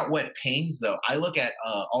 To figure out what pains, though, I look at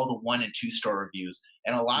all the 1- and 2-star reviews.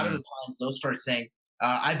 And a lot of the times those start saying,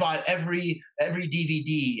 I bought every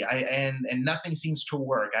DVD and nothing seems to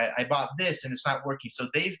work. I bought this and it's not working. So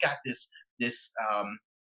they've got this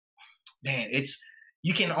man,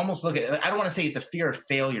 you can almost look at it. I don't want to say it's a fear of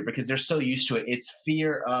failure because they're so used to it. It's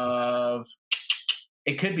fear of,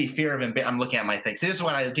 it could be fear of, I'm looking at my thing. So this is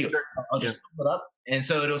what I do. I'll just pull it up. And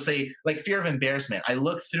so it'll say like fear of embarrassment. I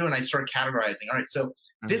look through and I start categorizing. All right. So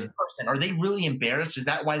this person, are they really embarrassed? Is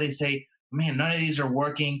that why they say, man, none of these are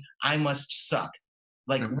working. I must suck.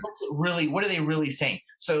 Like, what are they really saying?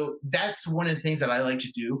 So that's one of the things that I like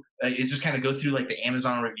to do is just kind of go through like the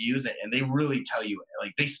Amazon reviews and they really tell you,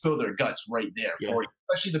 like they spill their guts right there for you.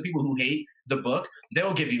 Especially the people who hate the book,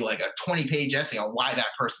 they'll give you like a 20-page essay on why that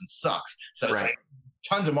person sucks. So it's like,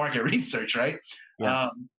 tons of market research, right? Yeah.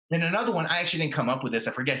 And another one, I actually didn't come up with this.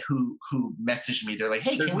 I forget who messaged me. They're like,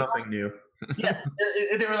 "Hey, There's nothing new." Yeah,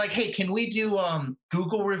 they were like, "Hey, can we do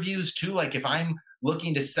Google reviews too? Like, if I'm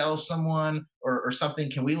looking to sell someone or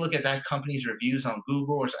something, can we look at that company's reviews on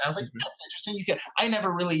Google?" Or I was like, "That's interesting. You can." I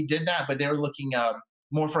never really did that, but they were looking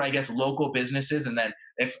more for, I guess, local businesses. And then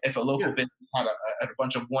if a local business had a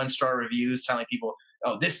bunch of 1-star reviews telling people,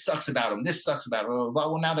 "Oh, this sucks about them. This sucks about them,"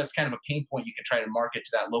 well, now that's kind of a pain point. You can try to market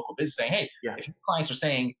to that local business, saying, "Hey, if your clients are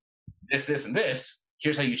saying this, this, and this,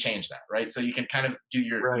 here's how you change that," right? So you can kind of do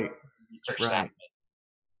your research that.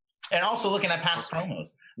 And also looking at past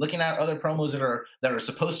promos, looking at other promos that are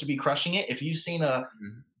supposed to be crushing it. If you've seen a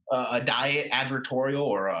diet advertorial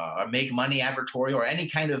or a make money advertorial or any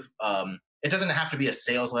kind of it doesn't have to be a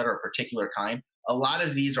sales letter of a particular kind. A lot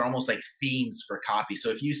of these are almost like themes for copy. So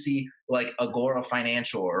if you see like Agora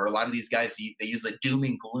Financial or a lot of these guys, they use the doom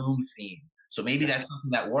and gloom theme. So maybe that's something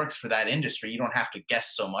that works for that industry. You don't have to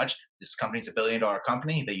guess so much. This company's $1 billion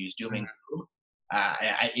company. They use doom and gloom.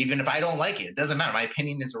 Even if I don't like it, it doesn't matter. My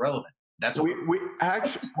opinion is irrelevant. That's what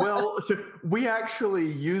we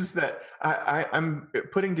actually use that. I'm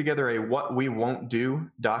putting together a what we won't do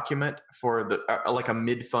document for the like a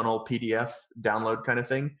mid-funnel PDF download kind of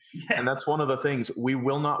thing. Yeah. And that's one of the things. We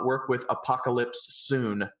will not work with apocalypse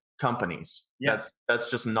soon companies. Yeah.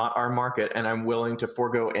 That's just not our market, and I'm willing to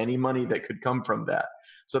forego any money that could come from that.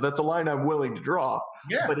 So that's a line I'm willing to draw.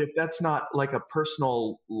 Yeah. But if that's not like a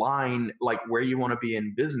personal line, like where you want to be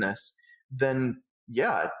in business, then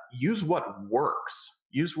yeah, use what works.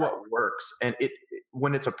 Use what works. And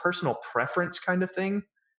when it's a personal preference kind of thing,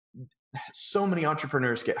 so many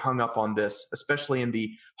entrepreneurs get hung up on this, especially in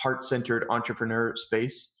the heart-centered entrepreneur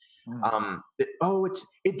space.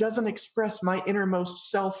 It doesn't express my innermost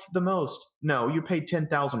self the most. No, you paid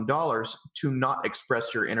 $10,000 to not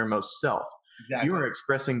express your innermost self. Exactly. You are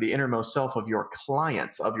expressing the innermost self of your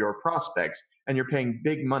clients, of your prospects, and you're paying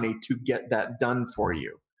big money to get that done for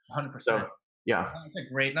you. 100%. So, yeah. That's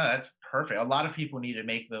that's perfect. A lot of people need to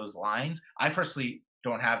make those lines. I personally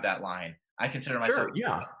don't have that line. I consider myself,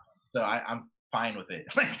 so I'm fine with it.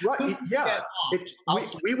 Right. Yeah.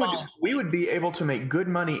 We would be able to make good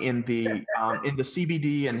money in the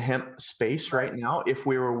CBD and hemp space right now if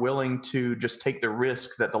we were willing to just take the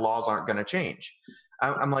risk that the laws aren't going to change.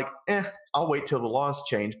 I'm like, I'll wait till the laws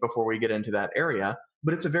change before we get into that area.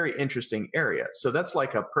 But it's a very interesting area. So that's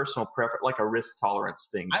like a personal preference, like a risk tolerance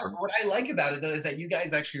thing. What I like about it, though, is that you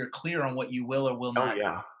guys actually are clear on what you will or will not do,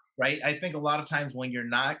 right? I think a lot of times when you're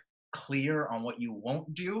not clear on what you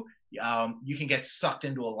won't do, you can get sucked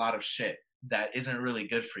into a lot of shit that isn't really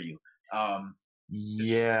good for you. Gotta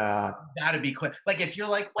be clear. Like if you're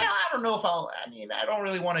like, well, I don't know if I don't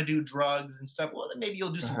really want to do drugs and stuff. Well, then maybe you'll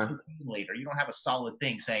do some cocaine later. You don't have a solid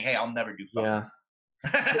thing saying, hey, I'll never do fun. Yeah.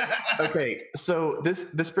 Okay, so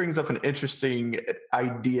this brings up an interesting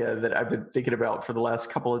idea that I've been thinking about for the last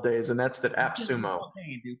couple of days, and that's that AppSumo.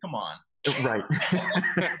 Hey, dude, come on. Right.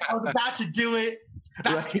 I was about to do it.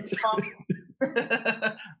 Right.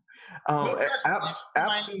 AppSumo. A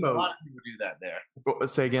lot of people do that there.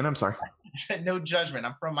 Say again. I'm sorry. I said no judgment.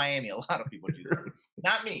 I'm from Miami. A lot of people do that.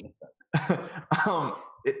 Not me.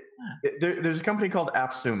 There's a company called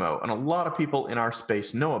AppSumo, and a lot of people in our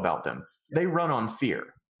space know about them. They run on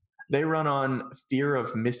fear. They run on fear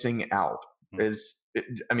of missing out. That's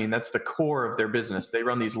the core of their business. They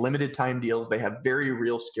run these limited time deals. They have very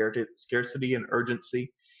real scarcity and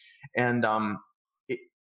urgency. And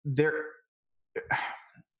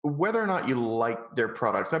whether or not you like their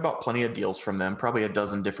products, I bought plenty of deals from them, probably a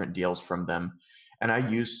dozen different deals from them. And I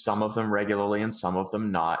use some of them regularly and some of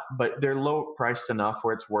them not. But they're low priced enough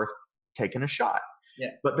where it's worth taking a shot.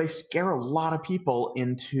 Yeah. But they scare a lot of people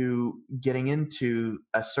into getting into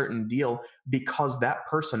a certain deal because that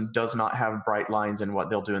person does not have bright lines in what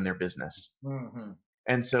they'll do in their business. Mm-hmm.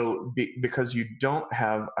 And so because you don't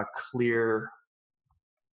have a clear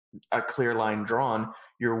line drawn,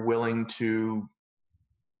 you're willing to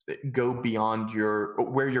go beyond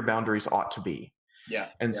where your boundaries ought to be. Yeah.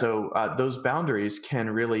 And so those boundaries can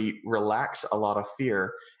really relax a lot of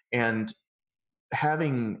fear, and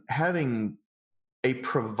having a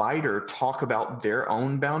provider talk about their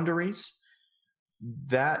own boundaries,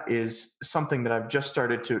 that is something that I've just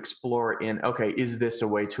started to explore is this a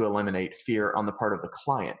way to eliminate fear on the part of the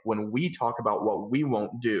client? When we talk about what we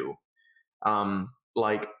won't do,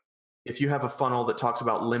 like if you have a funnel that talks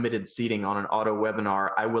about limited seating on an auto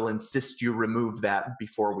webinar, I will insist you remove that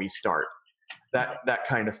before we start. That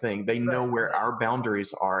kind of thing. They know where our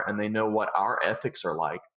boundaries are, and they know what our ethics are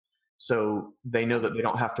like. So they know that they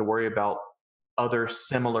don't have to worry about other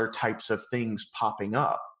similar types of things popping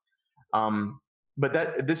up.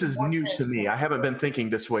 But this is new to me. I haven't been thinking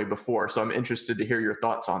this way before, so I'm interested to hear your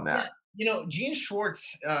thoughts on that. Gene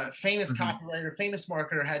Schwartz, famous copywriter, famous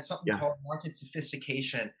marketer, had something called market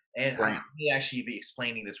sophistication. And I may actually be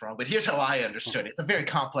explaining this wrong, but here's how I understood it. It's a very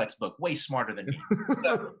complex book, way smarter than me.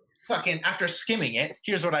 So, after skimming it,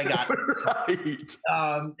 here's what I got.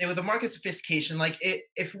 With the market sophistication, like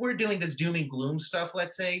if we're doing this doom and gloom stuff,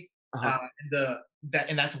 let's say,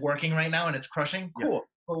 and that's working right now and it's crushing, cool.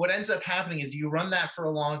 But what ends up happening is you run that for a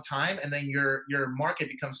long time, and then your market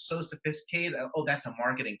becomes so sophisticated. Oh, that's a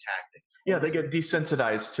marketing tactic. Yeah, they get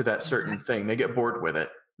desensitized to that certain thing. They get bored with it.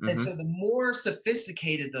 And so the more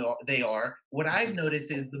sophisticated they are, what I've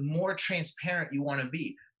noticed is the more transparent you want to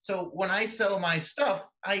be. So when I sell my stuff,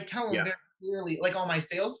 I tell them very clearly, like on my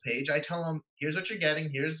sales page, I tell them, here's what you're getting,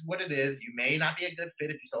 here's what it is. You may not be a good fit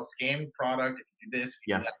if you sell a scamming product, if you do this, if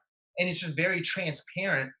you do that. And it's just very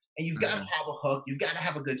transparent. And you've got to have a hook. You've got to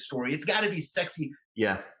have a good story. It's got to be sexy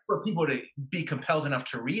for people to be compelled enough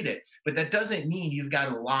to read it. But that doesn't mean you've got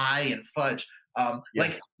to lie and fudge.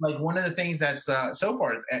 Like one of the things that's so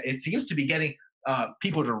far, it seems to be getting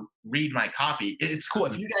people to read my copy. It's cool.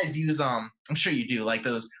 If you guys use, I'm sure you do, like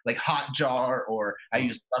those, like Hotjar, or I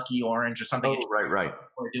use Lucky Orange or something. Oh, right.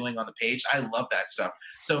 We're doing on the page. I love that stuff.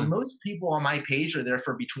 So most people on my page are there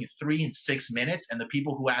for between 3 and 6 minutes, and the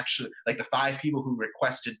people who actually, like the 5 people who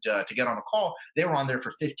requested to get on a call, they were on there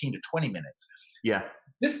for 15 to 20 minutes. Yeah.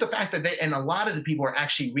 This is the fact that and a lot of the people are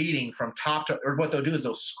actually reading from top to, or what they'll do is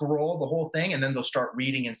they'll scroll the whole thing and then they'll start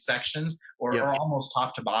reading in sections or almost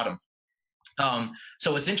top to bottom.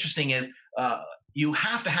 So what's interesting is you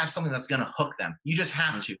have to have something that's going to hook them. You just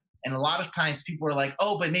have to. And a lot of times people are like,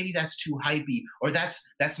 oh, but maybe that's too hypey, or that's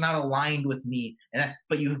not aligned with me.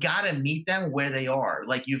 But you've got to meet them where they are.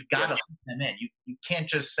 Like you've got to hook them in. You can't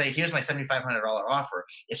just say, here's my $7,500 offer.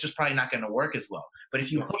 It's just probably not going to work as well. But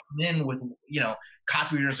if you hook them in with,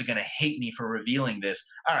 copywriters are going to hate me for revealing this.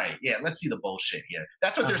 All right, let's see the bullshit here.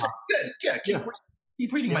 That's what they're saying. Good,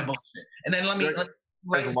 keep reading my bullshit. And then let me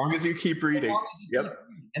as long as you keep reading.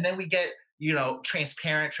 And then we get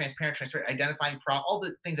transparent, identifying all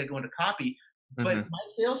the things that go into copy. But my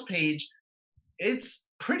sales page, it's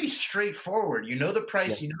pretty straightforward. You know the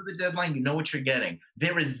price, you know the deadline, you know what you're getting.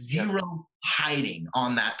 There is zero hiding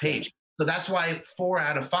on that page. So that's why 4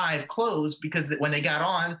 out of 5 closed, because when they got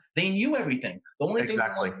on, they knew everything. The only thing they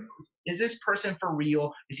want to know is this person for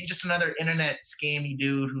real? Is he just another internet scammy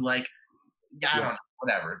dude who I don't know,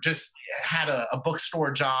 whatever, just had a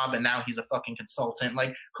bookstore job and now he's a fucking consultant?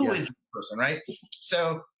 Like, who is this person, right?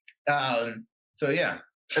 So yeah.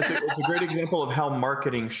 It's a great example of how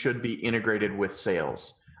marketing should be integrated with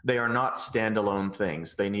sales. They are not standalone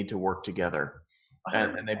things. They need to work together.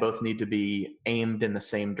 And they both need to be aimed in the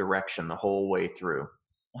same direction the whole way through.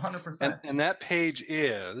 100%. And that page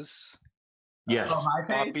is... Yes.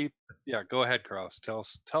 My page? Yeah, go ahead, Carlos. Tell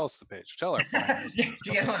us the page. Tell our friends. Do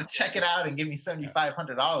you guys want to check it out and give me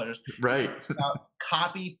 $7,500? Right.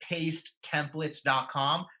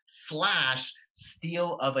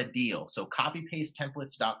 copypastetemplates.com/steal of a deal. So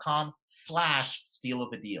copypastetemplates.com/steal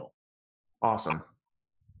of a deal. Awesome.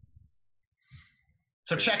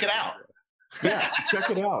 So check it out. Yeah,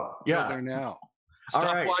 check it out. Yeah. Go there now.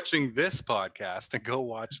 Stop watching this podcast and go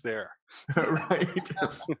watch there. Right.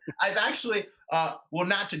 I've actually,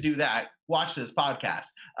 not to do that, watch this podcast.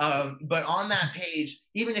 But on that page,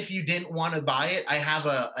 even if you didn't want to buy it, I have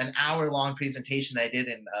an hour-long presentation that I did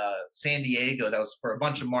in San Diego that was for a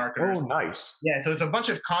bunch of marketers. Oh, nice. Yeah, so it's a bunch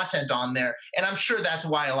of content on there. And I'm sure that's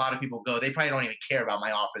why a lot of people go. They probably don't even care about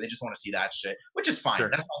my offer. They just want to see that shit, which is fine. Sure.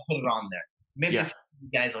 That's why I put it on there. Maybe if you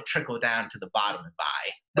guys will trickle down to the bottom and buy.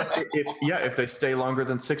 But if they stay longer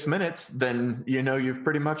than 6 minutes, then you've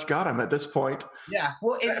pretty much got them at this point. Yeah.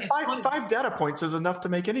 Well, five data points is enough to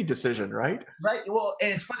make any decision, right? Right. Well,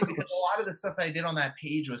 and it's funny because a lot of the stuff that I did on that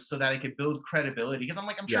page was so that I could build credibility. Because I'm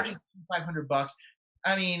charging $500.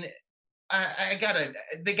 I mean,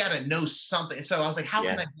 they gotta know something. So I was like, how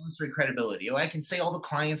can I demonstrate credibility? I can say all the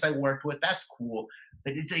clients I worked with. That's cool.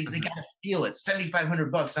 But they gotta feel it. $7,500.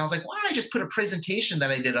 And I was like, why don't I just put a presentation that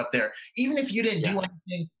I did up there? Even if you didn't do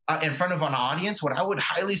anything in front of an audience, what I would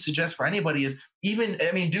highly suggest for anybody is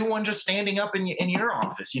do one just standing up in your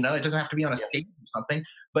office. It doesn't have to be on a stage or something.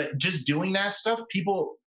 But just doing that stuff,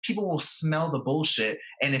 people will smell the bullshit.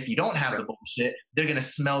 And if you don't have the bullshit, they're going to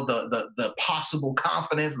smell the possible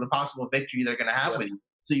confidence, the possible victory they're going to have with you.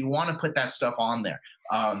 So you want to put that stuff on there.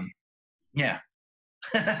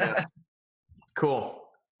 Cool.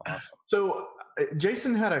 Awesome. So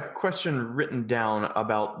Jason had a question written down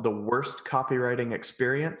about the worst copywriting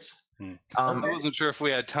experience. I wasn't sure if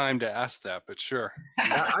we had time to ask that, but sure.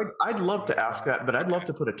 I'd love to ask that, but I'd love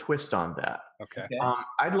to put a twist on that. Okay.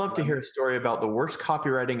 I'd love to hear a story about the worst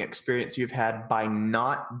copywriting experience you've had by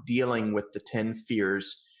not dealing with the 10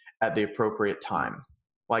 fears at the appropriate time.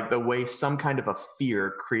 Like the way some kind of a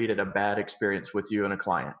fear created a bad experience with you and a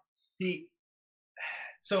client.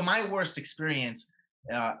 So my worst experience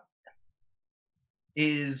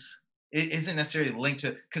isn't necessarily linked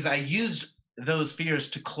to, because I used those fears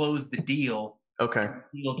to close the deal. Okay.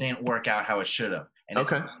 The deal didn't work out how it should have, and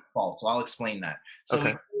it's my fault. So I'll explain that. So we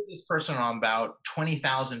closed this person on about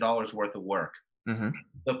 $20,000 worth of work.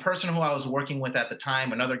 The person who I was working with at the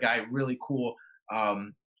time, another guy, really cool,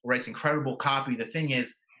 writes incredible copy. The thing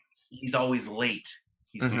is, he's always late.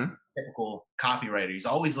 He's a typical copywriter. He's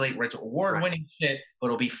always late. Writes award-winning shit, but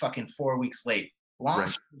it'll be fucking 4 weeks late. Long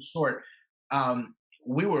story short,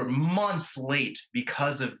 we were months late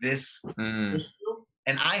because of this issue,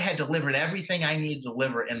 and I had delivered everything I needed to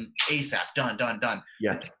deliver in ASAP. Done.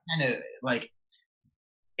 Yeah. Kind of like,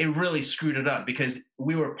 it really screwed it up because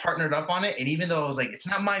we were partnered up on it, and even though I was like, it's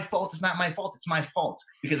not my fault, it's my fault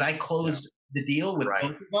because I closed the deal with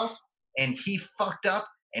both of us, and he fucked up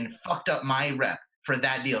my rep for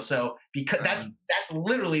that deal. So because that's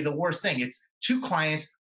literally the worst thing. It's two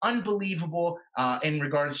clients, unbelievable in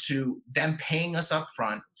regards to them paying us up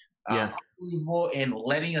front, unbelievable in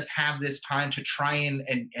letting us have this time to try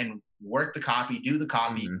and work the copy, do the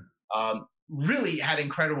copy, really had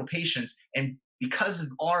incredible patience. And because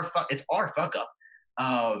of it's our fuck up,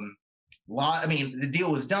 I mean, the deal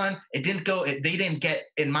was done. It didn't go. They didn't get,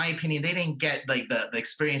 in my opinion, they didn't get like the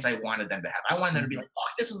experience I wanted them to have. I wanted them to be like,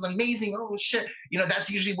 "Fuck, this was amazing! Oh shit!" You know, that's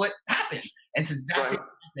usually what happens. And since that didn't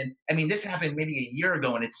happen, I mean, this happened maybe a year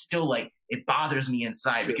ago, and it's still like it bothers me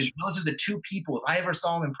inside because those are the two people. If I ever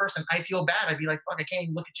saw them in person, I'd feel bad. I'd be like, "Fuck, I can't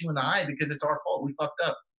even look at you in the eye because it's our fault. We fucked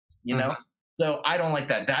up." You know. So I don't like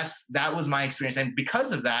that. That was my experience, and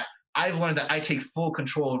because of that, I've learned that I take full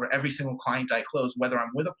control over every single client I close, whether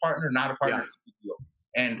I'm with a partner or not a partner. It's a big deal.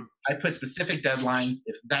 And I put specific deadlines.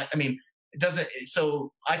 If that, I mean, it doesn't.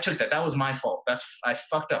 So I took that. That was my fault. I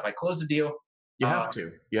fucked up. I closed the deal. You have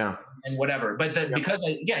to, and whatever. But because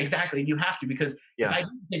exactly, you have to, because if I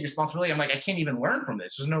didn't take responsibility, I'm like, I can't even learn from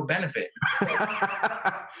this. There's no benefit.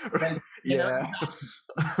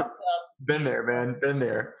 Been there, man. Been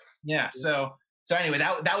there. Yeah. So anyway,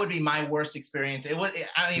 that would be my worst experience. I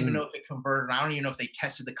don't even know if it converted. I don't even know if they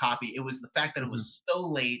tested the copy. It was the fact that it was so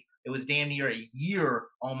late. It was damn near a year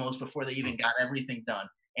almost before they even got everything done.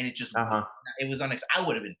 And it just, it was I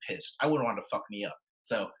would have been pissed. I would have wanted to fuck me up.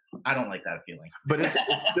 So I don't like that feeling. But it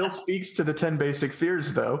still speaks to the 10 basic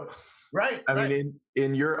fears, though. Right. I mean,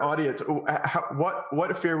 in your audience,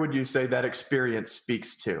 what fear would you say that experience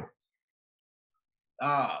speaks to?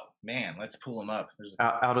 Oh, man, let's pull them up.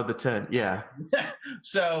 Out of the 10, yeah.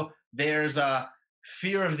 So there's a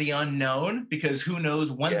fear of the unknown, because who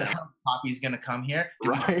knows when the hell copy is going to come here.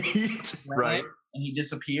 Right. And he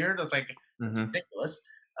disappeared. It's like, it's ridiculous.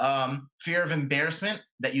 Fear of embarrassment,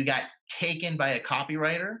 that you got taken by a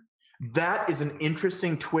copywriter. That is an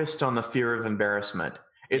interesting twist on the fear of embarrassment.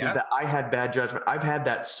 It's that I had bad judgment. I've had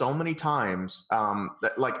that so many times,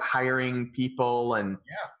 like hiring people, and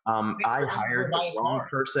I hired the wrong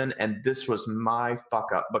person, and this was my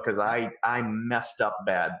fuck up because I messed up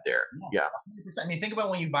bad there. Yeah. 100%. I mean, think about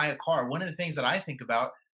when you buy a car. One of the things that I think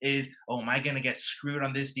about is, oh, am I going to get screwed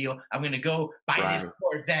on this deal? I'm going to go buy this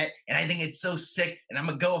Corvette, and I think it's so sick, and I'm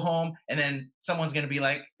going to go home, and then someone's going to be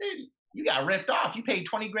like, dude, you got ripped off. You paid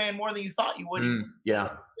 20 grand more than you thought you would.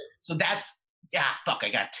 So that's, fuck, I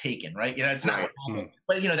got taken, right? You know, it's not what happened.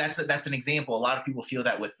 But, you know, that's an example. A lot of people feel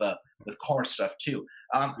that with car stuff too.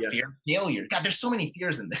 Fear of failure. God, there's so many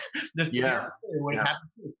fears in this. The fear of failure, what happened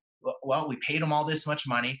to, well, we paid them all this much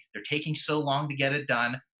money. They're taking so long to get it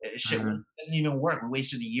done. Shit doesn't even work. We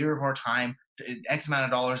wasted a year of our time, X amount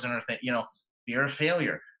of dollars in our thing. You know, fear of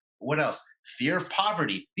failure. What else? Fear of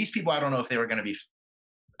poverty. These people, I don't know if they were going to be,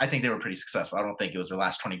 I think they were pretty successful. I don't think it was their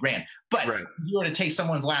last 20 grand. But if you were to take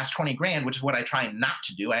someone's last 20 grand, which is what I try not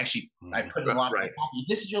to do, I put in a lot of copy.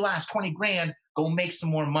 This is your last 20 grand. Go make some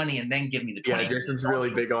more money and then give me the 20. Yeah, Jason's really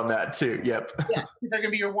big on that too. Yep. Yeah, because they're going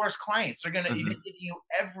to be your worst clients. They're going to give you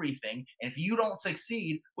everything. And if you don't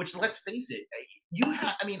succeed, which, let's face it, you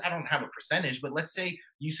have, I mean, I don't have a percentage, but let's say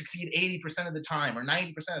you succeed 80% of the time or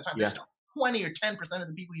 90% of the time. There's 20 or 10% of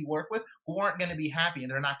the people you work with who aren't going to be happy, and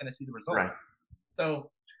they're not going to see the results.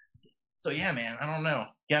 So yeah, man, I don't know.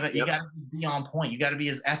 You gotta be on point. You gotta be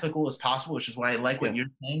as ethical as possible, which is why I like what you're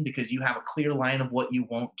saying, because you have a clear line of what you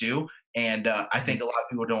won't do. And I think a lot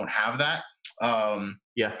of people don't have that. I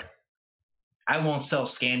won't sell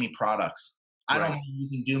scammy products. I don't mind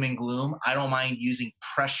using doom and gloom. I don't mind using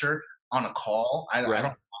pressure on a call. I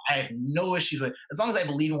have no issues with, as long as I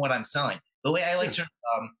believe in what I'm selling. The way I like to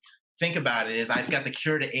think about it is I've got the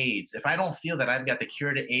cure to AIDS. If I don't feel that I've got the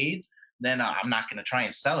cure to AIDS, then I'm not going to try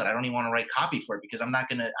and sell it. I don't even want to write copy for it because I'm not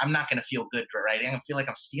going to feel good for writing. I feel like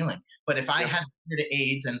I'm stealing. But if I had the cure to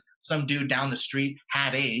AIDS and some dude down the street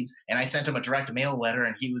had AIDS and I sent him a direct mail letter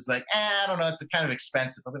and he was like, I don't know, it's kind of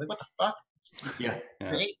expensive. I'll be like, what the fuck? Yeah.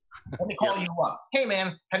 Great. Let me call you up. Hey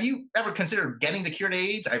man, have you ever considered getting the cure to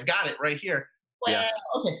AIDS? I've got it right here. Well,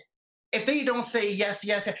 okay. If they don't say yes,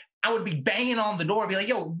 I would be banging on the door, be like,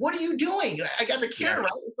 yo, what are you doing? I got the cure,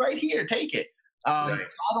 right? It's right here. Take it. So I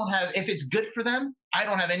don't have, if it's good for them, I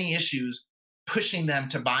don't have any issues pushing them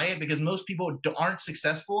to buy it because most people aren't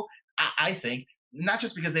successful, I think, not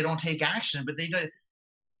just because they don't take action, but it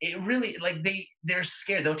really, like they're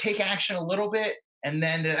scared. They'll take action a little bit and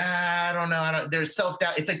then I don't know. There's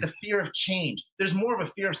self-doubt. It's like the fear of change. There's more of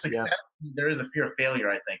a fear of success than there is a fear of failure,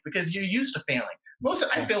 I think, because you're used to failing.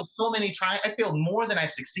 I failed so many times. I failed more than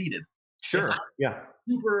I've succeeded. Sure.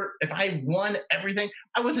 If I won everything,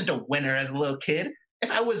 I wasn't a winner as a little kid.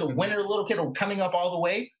 If I was a winner, a little kid, or coming up all the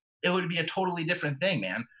way, it would be a totally different thing,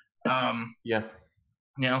 man. So I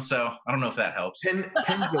don't know if that helps. Penn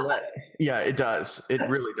Jillette, it does. It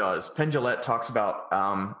really does. Penn Jillette talks about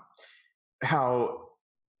how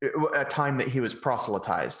a time that he was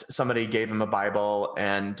proselytized. Somebody gave him a Bible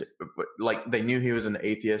and like they knew he was an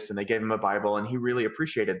atheist and they gave him a Bible and he really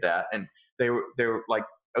appreciated that. And they were like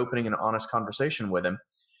opening an honest conversation with him.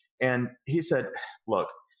 And he said,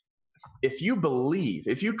 look, if you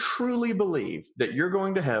truly believe that you're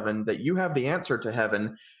going to heaven, that you have the answer to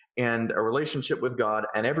heaven and a relationship with God,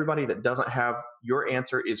 and everybody that doesn't have your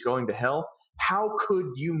answer is going to hell, how could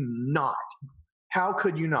you not? How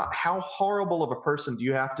could you not? How horrible of a person do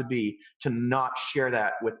you have to be to not share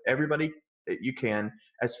that with everybody that you can,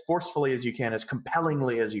 as forcefully as you can, as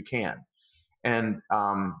compellingly as you can? And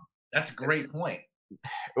that's a great point.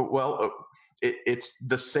 Well, it's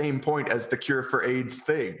the same point as the cure for AIDS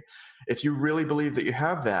thing. If you really believe that you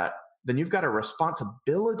have that, then you've got a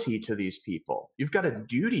responsibility to these people. You've got a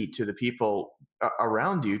duty to the people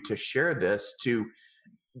around you to share this, to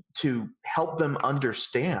help them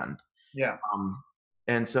understand. Yeah.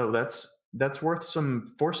 And so that's worth some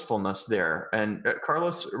forcefulness there. And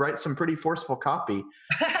Carlos writes some pretty forceful copy,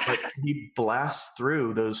 but he blasts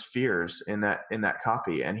through those fears in that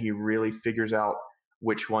copy, and he really figures out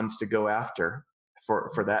which ones to go after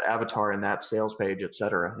for that avatar and that sales page, et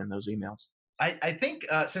cetera, in those emails. I think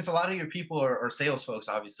since a lot of your people are sales folks,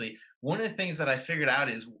 obviously, one of the things that I figured out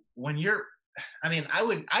is when you're, I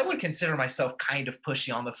would consider myself kind of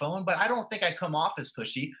pushy on the phone, but I don't think I come off as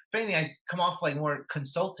pushy. If anything, I come off like more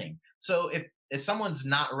consulting. So if someone's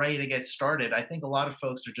not ready to get started, I think a lot of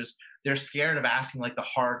folks they're scared of asking like the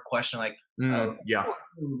hard question, like,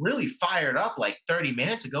 really fired up like 30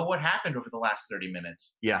 minutes ago. What happened over the last 30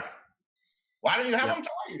 minutes? Yeah. Why don't you have them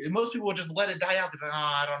tell you? Most people will just let it die out because,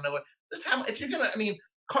 I don't know what. If you're going to,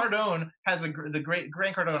 Cardone has the great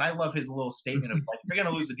Grant Cardone. I love his little statement of like, if you're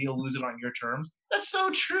going to lose a deal, lose it on your terms. That's so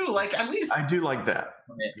true. Like, at least I do like that.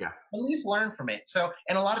 Yeah. At least learn from it. So,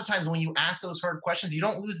 and a lot of times when you ask those hard questions, you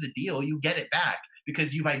don't lose the deal. You get it back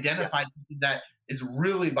because you've identified something that is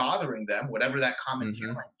really bothering them, whatever that common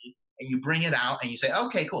fear might be. And you bring it out and you say,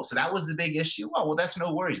 okay, cool. So that was the big issue. Oh, well, that's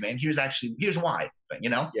no worries, man. Here's why. But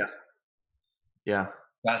Yeah.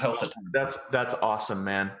 That helps a ton. That's awesome,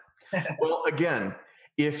 man. Well, again,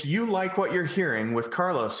 if you like what you're hearing with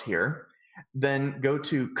Carlos here, then go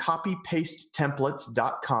to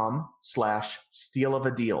copypastetemplates.com/steal of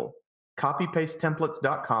a deal.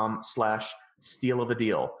 Copypastetemplates.com/steal of a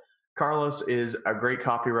deal. Carlos is a great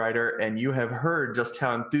copywriter, and you have heard just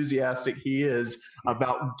how enthusiastic he is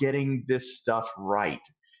about getting this stuff right.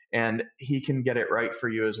 And he can get it right for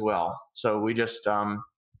you as well. So we just,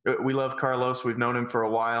 we love Carlos. We've known him for a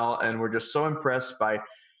while, and we're just so impressed by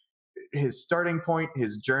his starting point,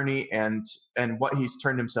 his journey, and what he's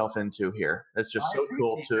turned himself into here. It's just so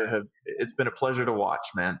cool to have. It's been a pleasure to watch,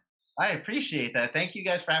 man. I appreciate that. Thank you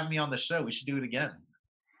guys for having me on the show. We should do it again.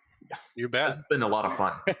 You bet. It's been a lot of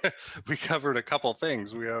fun. We covered a couple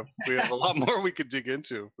things. We have a lot more we could dig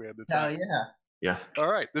into if we had the time. Yeah.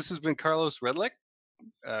 All right. This has been Carlos Redlich,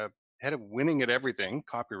 head of Winning at Everything,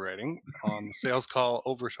 copywriting, on the Sales Call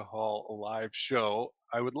Overhaul Live Show.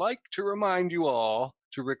 I would like to remind you all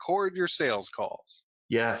to record your sales calls.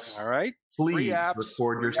 Yes. All right. Please free apps,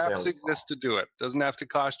 record your sales apps exist to do it. Doesn't have to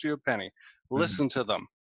cost you a penny. Listen to them.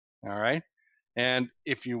 All right. And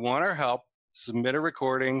if you want our help, submit a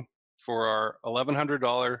recording for our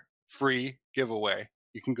 $1,100 free giveaway.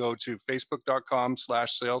 you can go to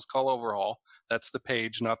facebook.com/salescalloverhaul. That's the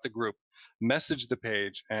page, not the group. Message the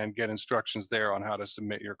page and get instructions there on how to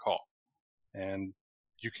submit your call. And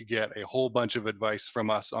you could get a whole bunch of advice from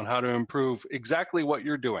us on how to improve exactly what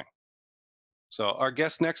you're doing. So our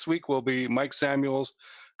guest next week will be Mike Samuels,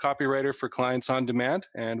 copywriter for Clients on Demand,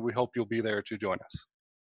 and we hope you'll be there to join us.